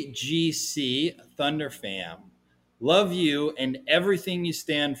 KGC Thunder Fam. Love you and everything you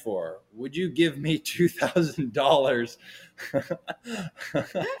stand for. Would you give me $2,000?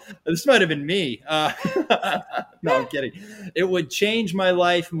 This might have been me. No, I'm kidding. It would change my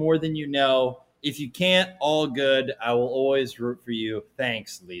life more than you know. If you can't, all good. I will always root for you.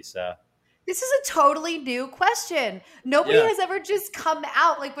 Thanks, Lisa. This is a totally new question. Nobody Yeah. has ever just come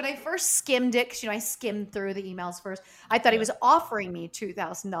out. Like when I first skimmed it, because I skimmed through the emails first, I thought he Yeah. was offering me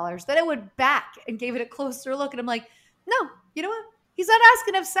 $2,000. Then I went back and gave it a closer look, and I'm like, no, you know what? He's not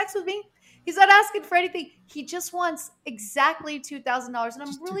asking to have sex with me. He's not asking for anything. He just wants exactly $2,000. And I'm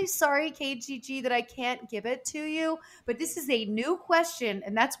Just really sorry, KGG, that I can't give it to you. But this is a new question,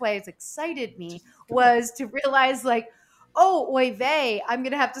 and that's why it's excited me, come on. was to realize like, oh, oy vey, I'm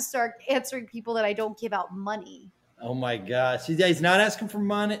going to have to start answering people that I don't give out money. Oh my gosh. He's not asking for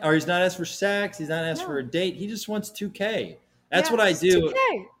money, or he's not asking for sex. He's not asking for a No. date. He just wants 2K. That's Yeah, what I just do.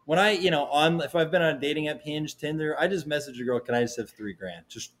 2K. When if I've been on a dating app, Hinge, Tinder, I just message a girl, can I just have 3 grand?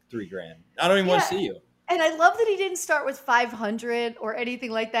 Just 3 grand. I don't even want to Yeah. see you. And I love that he didn't start with 500 or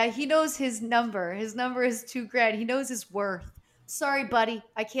anything like that. He knows his number. His number is 2 grand. He knows his worth. Sorry, buddy.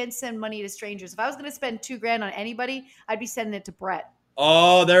 I can't send money to strangers. If I was going to spend 2 grand on anybody, I'd be sending it to Brett.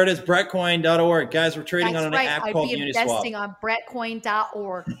 Oh, there it is, bretcoin.org. Guys, we're trading That's on an right. app I'd called be investing Uniswap. on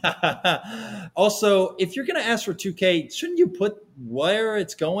bretcoin.org. Also, if you're going to ask for 2K, shouldn't you put where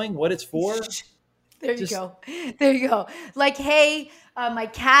it's going, what it's for? There you Just go. There you go. Like, hey, my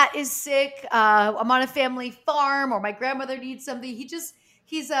cat is sick. I'm on a family farm, or my grandmother needs something.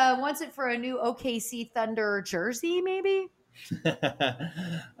 He's wants it for a new OKC Thunder jersey, maybe. I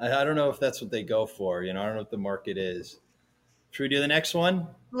don't know if that's what they go for. I don't know what the market is. Should we do the next one?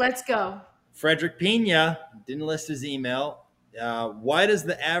 Let's go. Frederick Pina didn't list his email. Why does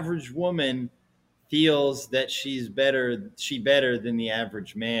the average woman feels that she better than the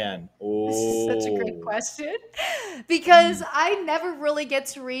average man? This is such a great Oh, question because I never really get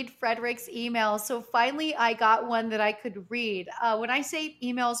to read Frederick's email. So finally, I got one that I could read. When I say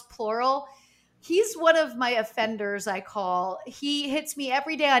emails plural, he's one of my offenders, I call. He hits me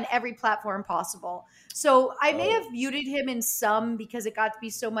every day on every platform possible. So I may oh, have muted him in some because it got to be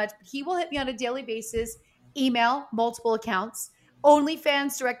so much, but he will hit me on a daily basis, email, multiple accounts,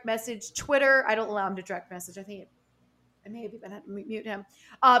 OnlyFans, direct message, Twitter. I don't allow him to direct message. I may have even had to mute him.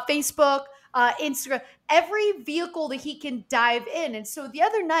 Facebook, Instagram, every vehicle that he can dive in. And so the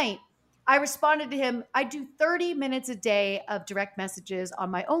other night, I responded to him. I do 30 minutes a day of direct messages on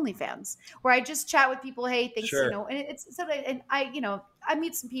my OnlyFans, where I just chat with people. Hey, thanks, sure, and it's something. And I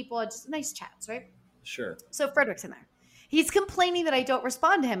meet some people, just nice chats, right? sure. So Frederick's in there. He's complaining that I don't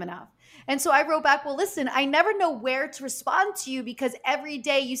respond to him enough. And so I wrote back, well, listen, I never know where to respond to you because every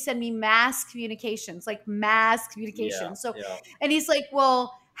day you send me mass communications, like mass Yeah, communications. So, yeah, and he's like,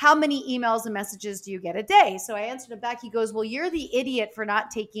 well, how many emails and messages do you get a day? So I answered him back. He goes, well, you're the idiot for not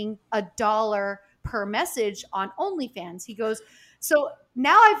taking $1 per message on OnlyFans. He goes, so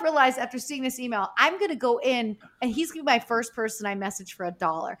now I've realized after seeing this email, I'm going to go in and he's going to be my first person I message for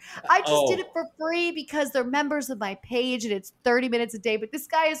 $1. I just did it Oh, for free because they're members of my page and it's 30 minutes a day. But this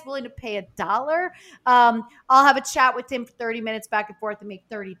guy is willing to pay $1. I'll have a chat with him for 30 minutes back and forth and make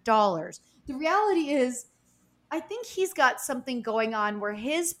 $30. The reality is, I think he's got something going on where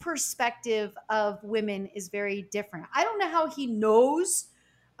his perspective of women is very different. I don't know how he knows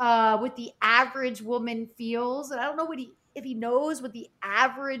what the average woman feels, and I don't know if he knows what the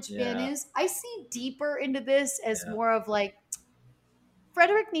average man yeah, is. I see deeper into this as yeah. more of like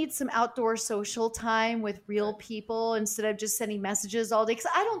Frederick needs some outdoor social time with real Right. people instead of just sending messages all day. Because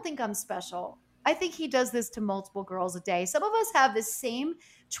I don't think I'm special. I think he does this to multiple girls a day. Some of us have the same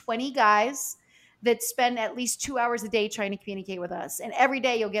 20 guys that spend at least 2 hours a day trying to communicate with us. And every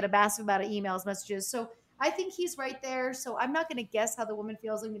day you'll get a massive amount of emails, messages. So I think he's right there. So I'm not going to guess how the woman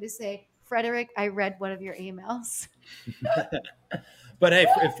feels. I'm going to say, Frederick, I read one of your emails. But hey,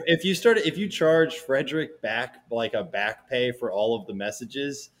 if you charge Frederick back like a back pay for all of the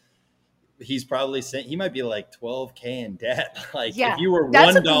messages, he's probably saying he might be like 12K in debt. Like if Yeah, you were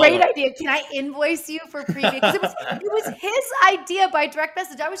that's a one great dollar, idea. Can I invoice you for previous? Because it was his idea by direct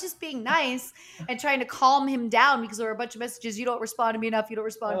message. I was just being nice and trying to calm him down because there were a bunch of messages. You don't respond to me enough. You don't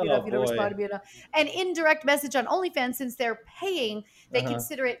respond to me enough. oh You don't respond boy, to me enough. And indirect message on OnlyFans, since they're paying, they uh-huh.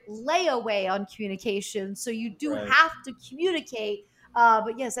 consider it layaway on communication. So you do Right. have to communicate.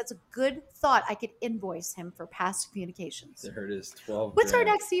 But yes, that's a good thought. I could invoice him for past communications. There it is, 12 What's our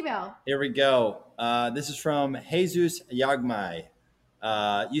grand. next email? Here we go. This is from Jesus Yagmai.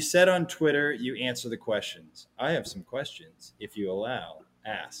 You said on Twitter you answer the questions. I have some questions. If you allow,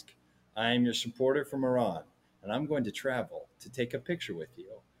 ask. I am your supporter from Iran, and I'm going to travel to take a picture with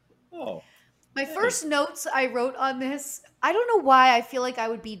you. Oh, My hey. first notes I wrote on this, I don't know why I feel like I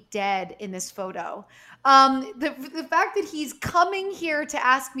would be dead in this photo. The fact that he's coming here to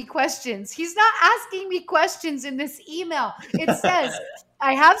ask me questions. He's not asking me questions in this email. It says,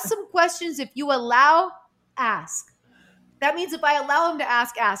 I have some questions. If you allow, ask. That means if I allow him to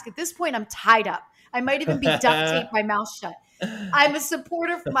ask, ask. At this point, I'm tied up. I might even be duct taped my mouth shut. I'm a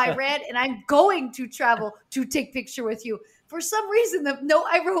supporter from Iran and I'm going to travel to take picture with you. For some reason, the note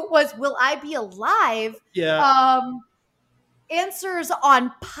I wrote was, will I be alive? Yeah. Um, Answers on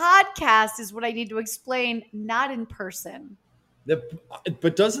podcast is what I need to explain, not in person. The,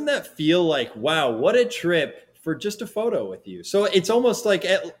 but doesn't that feel like, wow, what a trip for just a photo with you? So it's almost like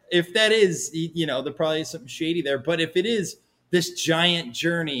if that is, there probably is something shady there. But if it is this giant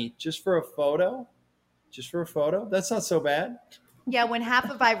journey just for a photo, that's not so bad. Yeah, when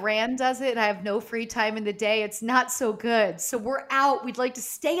half of Iran does it and I have no free time in the day, it's not so good. So we're out. We'd like to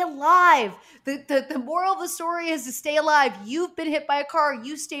stay alive. The moral of the story is to stay alive. You've been hit by a car,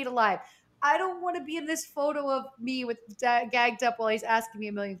 you stayed alive. I don't want to be in this photo of me with gagged up while he's asking me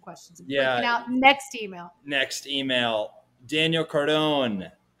a million questions. I'm freaking Yeah. out. Next email. Next email, Daniel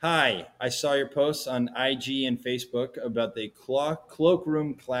Cardone. Hi, I saw your posts on IG and Facebook about the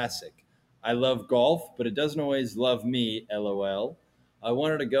Cloakroom Classic. I love golf, but it doesn't always love me, lol. I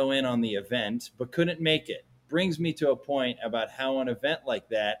wanted to go in on the event, but couldn't make it. Brings me to a point about how an event like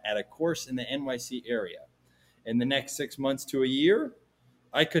that at a course in the NYC area in the next 6 months to a year,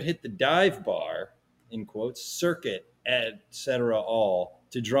 I could hit the dive bar, in quotes, circuit, etc., all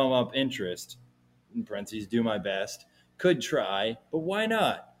to drum up interest, in parentheses, do my best. Could try, but why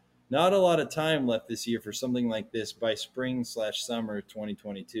not? Not a lot of time left this year for something like this by spring/summer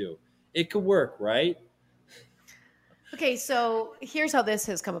 2022. It could work, right? Okay, so here's how this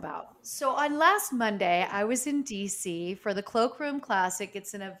has come about. So on last Monday, I was in DC for the Cloakroom Classic.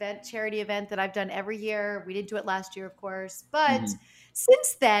 It's an event, charity event that I've done every year. We didn't do it last year, of course, but Mhm.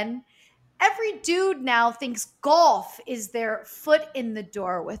 since then, every dude now thinks golf is their foot in the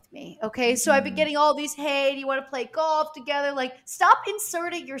door with me. Okay. So I've been Mhm. getting all these, hey, do you want to play golf together? Like, stop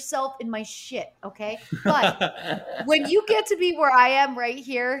inserting yourself in my shit. Okay. But when you get to be where I am right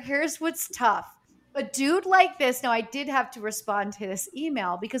here, here's what's tough. A dude like this, now I did have to respond to this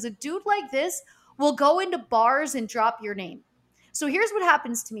email because a dude like this will go into bars and drop your name. So here's what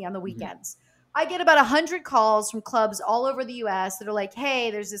happens to me on the Mhm. weekends. I get about 100 calls from clubs all over the US that are like,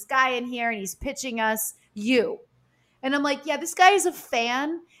 hey, there's this guy in here and he's pitching us you. And I'm like, yeah, this guy is a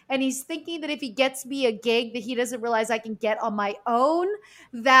fan. And he's thinking that if he gets me a gig that he doesn't realize I can get on my own,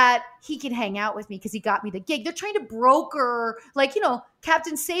 that he can hang out with me because he got me the gig. They're trying to broker, like,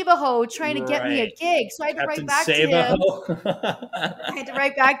 Captain Save-A-Ho trying to get me a Right. gig. So I had to write Captain back to him. I Save-A-Ho. had to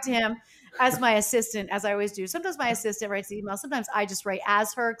write back to him as my assistant, as I always do. Sometimes my assistant writes the email. Sometimes I just write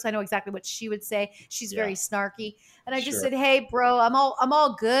as her because I know exactly what she would say. She's Yeah, very snarky. And I just sure. said, hey, bro, I'm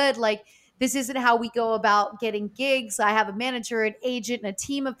all good. Like, this isn't how we go about getting gigs. I have a manager, an agent, and a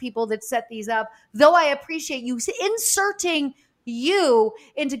team of people that set these up. Though I appreciate you inserting you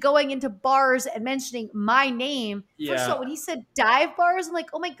into going into bars and mentioning my name. First of Yeah. all, when he said dive bars, I'm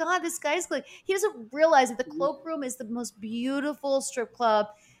like, oh my God, this guy's like, he doesn't realize that the Cloakroom is the most beautiful strip club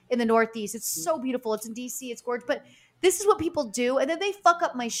in the Northeast. It's so beautiful. It's in DC. It's gorgeous. But this is what people do. And then they fuck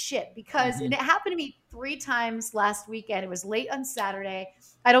up my shit because and Mhm. it happened to me 3 times last weekend. It was late on Saturday.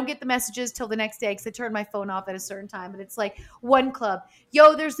 I don't get the messages till the next day because I turn my phone off at a certain time. But it's like one club,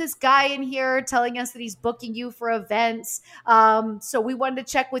 yo, there's this guy in here telling us that he's booking you for events. So we wanted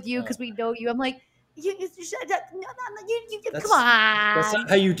to check with you Uh, because we know you. I'm like, come that's that's not on.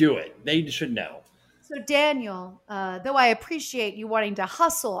 how you do it. They should know. So, Daniel, though I appreciate you wanting to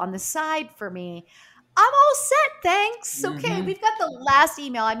hustle on the side for me, I'm all set. Thanks. Okay, Hmm. we've got the last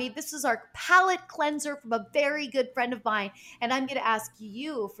email. I mean, this is our palate cleanser from a very good friend of mine. And I'm going to ask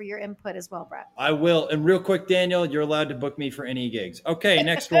you for your input as well, Brett. I will. And real quick, Daniel, you're allowed to book me for any gigs. Okay,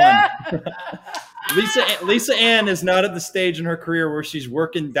 next one. Lisa Ann is not at the stage in her career where she's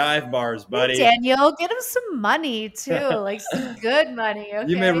working dive bars, Hey, buddy. Daniel, get him some money too, like some good money.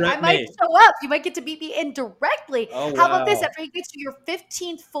 You may Okay, I rent might me. show up. You might get to meet me indirectly. Oh How about this? wow. After you get to your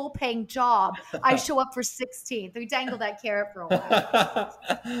 15th full paying job, I show up for 16th. We dangle that carrot for a while.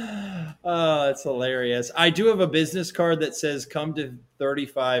 Oh, that's hilarious. I do have a business card that says "Come to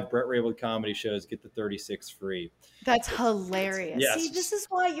 35 Brett Raybould comedy shows, get the 36 free." That's It's hilarious. See, this yes. is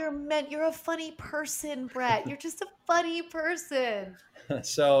why you're meant. You're a funny person, Brett. You're just a funny person.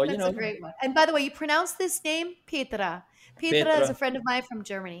 So That's a great one. And by the way, you pronounce this name Petra. Petra is a Petra. friend of mine from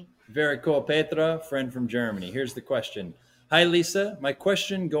Germany. Very cool. Petra, friend from Germany. Here's the question. Hi, Lisa. My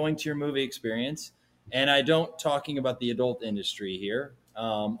question going to your movie experience, and I don't talking about the adult industry here.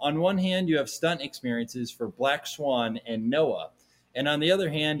 On one hand, you have stunt experiences for Black Swan and Noah, and on the other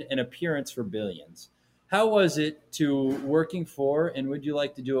hand, an appearance for Billions. How was it to working for, and would you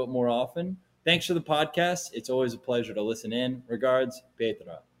like to do it more often? Thanks for the podcast. It's always a pleasure to listen in. Regards,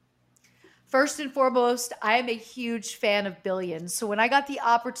 Petra. First and foremost, I am a huge fan of Billions. So when I got the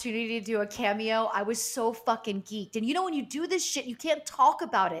opportunity to do a cameo, I was so fucking geeked. And when you do this shit, you can't talk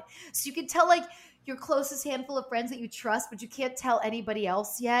about it. So you can tell like your closest handful of friends that you trust, but you can't tell anybody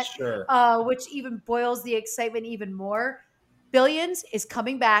else yet, Sure. which even boils the excitement even more. Billions is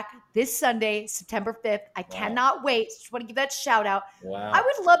coming back this Sunday, September 5th. I Wow. cannot wait. Just want to give that shout out. I Wow.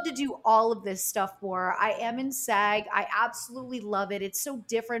 would love to do all of this stuff more. I am in SAG. I absolutely love it. It's so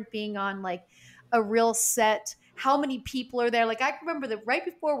different being on like a real set. How many people are there? Like I remember that right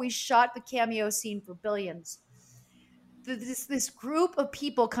before we shot the cameo scene for Billions, this group of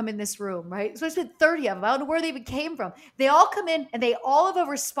people come in this room, right? So it's been 30 of them. I don't know where they even came from. They all come in and they all have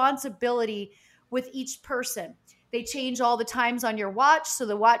a responsibility with each person. They change all the times on your watch. So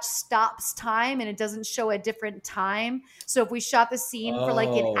the watch stops time and it doesn't show a different time. So if we shot the scene for like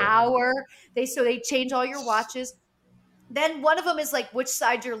an Oh. hour, they change all your watches. Then one of them is like which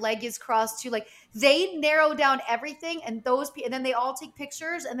side your leg is crossed to. Like they narrow down everything, and and then they all take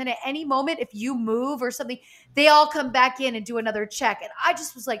pictures. And then at any moment, if you move or something, they all come back in and do another check. And I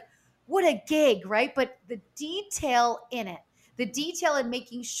just was like, what a gig, right? But the detail in it, the detail in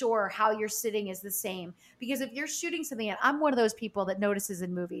making sure how you're sitting is the same. Because if you're shooting something, and I'm one of those people that notices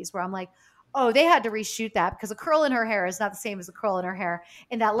in movies where I'm like, oh, they had to reshoot that because a curl in her hair is not the same as a curl in her hair.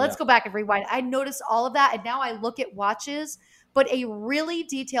 And that, let's Yeah. go back and rewind. I noticed all of that. And now I look at watches, but a really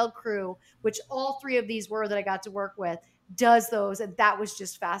detailed crew, which all three of these were that I got to work with, does those. And that was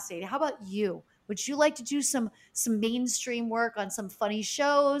just fascinating. How about you? Would you like to do some mainstream work on some funny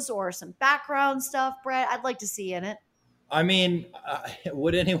shows or some background stuff, Brett? I'd like to see you in it. I mean,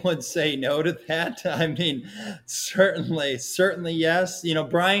 would anyone say no to that? I mean, certainly yes. You know,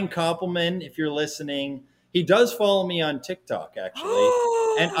 Brian Koppelman, if you're listening, he does follow me on TikTok actually,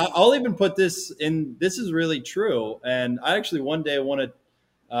 and I'll even put this in. This is really true, and I actually one day want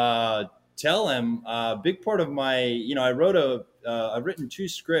to tell him. A big part of my, I've written two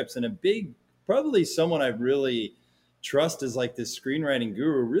scripts, and a big, probably someone I really trust as like this screenwriting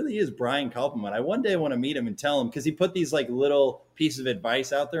guru really is Brian Koppelman. I one day want to meet him and tell him, because he put these like little pieces of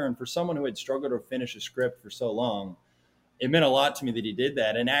advice out there. And for someone who had struggled to finish a script for so long, it meant a lot to me that he did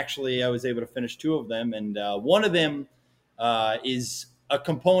that. And actually, I was able to finish two of them. And one of them is a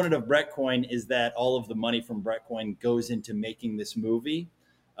component of Bretcoin, is that all of the money from Bretcoin goes into making this movie.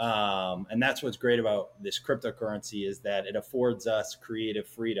 And that's what's great about this cryptocurrency, is that it affords us creative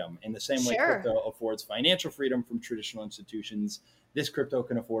freedom in the same way Sure. crypto affords financial freedom from traditional institutions. This crypto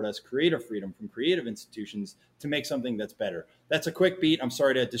can afford us creative freedom from creative institutions to make something that's better. That's a quick beat. I'm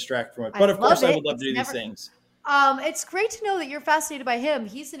sorry to distract from it, I but of course love I it. would love It's to do these never things. It's great to know that you're fascinated by him.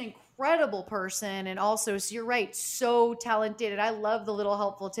 He's an incredible person, and also, so you're right, so talented. And I love the little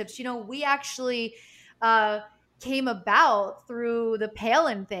helpful tips. We actually uh, came about through the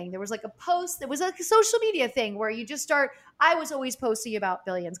Palin thing. There was like a post that was like a social media thing where you just start. I was always posting about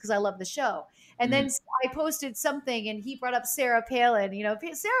billions because I love the show, and then Mm. I posted something, and he brought up Sarah Palin.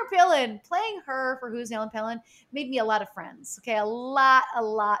 Sarah Palin, playing her for Who's Alan Palin made me a lot of friends. Okay, a lot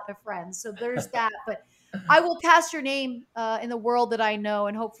of friends. So there's that, but. I will pass your name in the world that I know,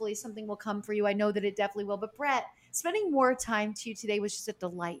 and hopefully something will come for you. I know that it definitely will. But Brett, spending more time to you today was just a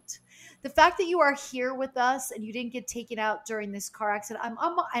delight. The fact that you are here with us and you didn't get taken out during this car accident,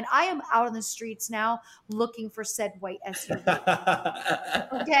 and I am out on the streets now looking for said white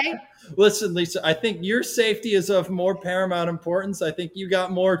SUV. Okay, Listen, Lisa, I think your safety is of more paramount importance. I think you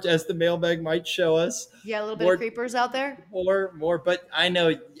got more, as the mailbag might show us, yeah, a little bit of more, creepers out there. more. But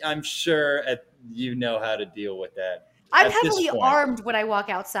I'm sure you know how to deal with that I'm at this heavily point. armed when I walk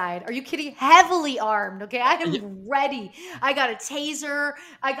outside. Are you kidding? Heavily armed. Okay. I You, am ready. I got a taser.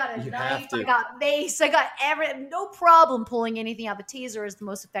 I got a you knife. have I to. got mace. I got no problem pulling anything out. The taser is the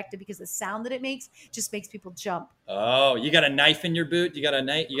most effective because the sound that it makes just makes people jump. Oh, you got a knife in your boot? You got a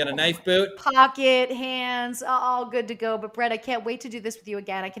knife? You got a knife boot? Pocket, hands, all good to go. But Brett, I can't wait to do this with you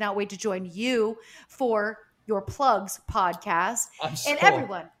again. I cannot wait to join you for your Plugs podcast. I'm And so.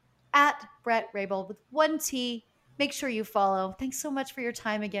 everyone at Brett Raybould with one T. Make sure you follow. Thanks so much for your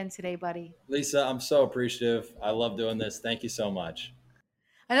time again today, buddy. Lisa, I'm so appreciative. I love doing this. Thank you so much.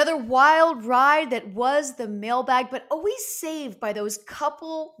 Another wild ride that was the mailbag, but always saved by those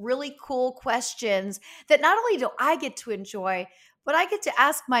couple really cool questions that not only do I get to enjoy, but I get to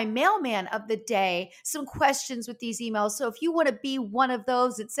ask my mailman of the day some questions with these emails. So if you want to be one of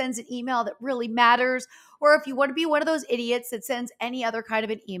those that sends an email that really matters, or if you want to be one of those idiots that sends any other kind of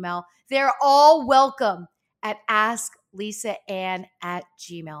an email, they're all welcome at asklisaann at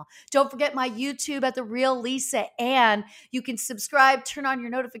gmail. Don't forget my YouTube at The Real Lisa Ann. You can subscribe, turn on your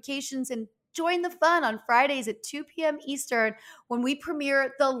notifications, and join the fun on Fridays at 2 p.m. Eastern when we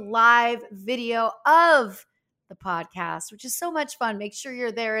premiere the live video of the podcast, which is so much fun. Make sure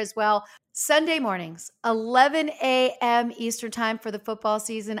you're there as well. Sunday mornings, 11 a.m. Eastern time for the football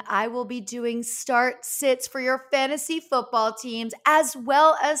season. I will be doing start sits for your fantasy football teams, as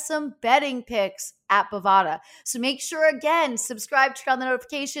well as some betting picks at Bovada. So make sure, again, subscribe, turn on the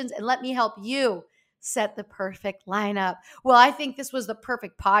notifications, and let me help you set the perfect lineup. Well, I think this was the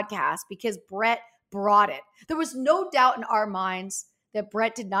perfect podcast because Brett brought it. There was no doubt in our minds that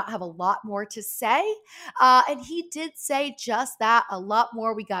Brett did not have a lot more to say. And he did say just that, a lot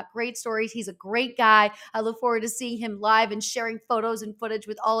more. We got great stories. He's a great guy. I look forward to seeing him live and sharing photos and footage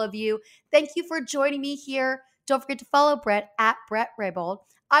with all of you. Thank you for joining me here. Don't forget to follow Brett at Brett Raybould.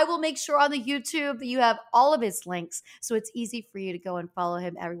 I will make sure on the YouTube that you have all of his links so it's easy for you to go and follow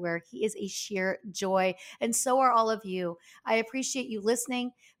him everywhere. He is a sheer joy, and so are all of you. I appreciate you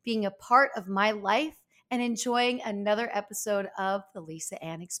listening, being a part of my life, and enjoying another episode of the Lisa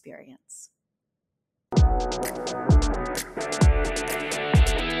Ann Experience.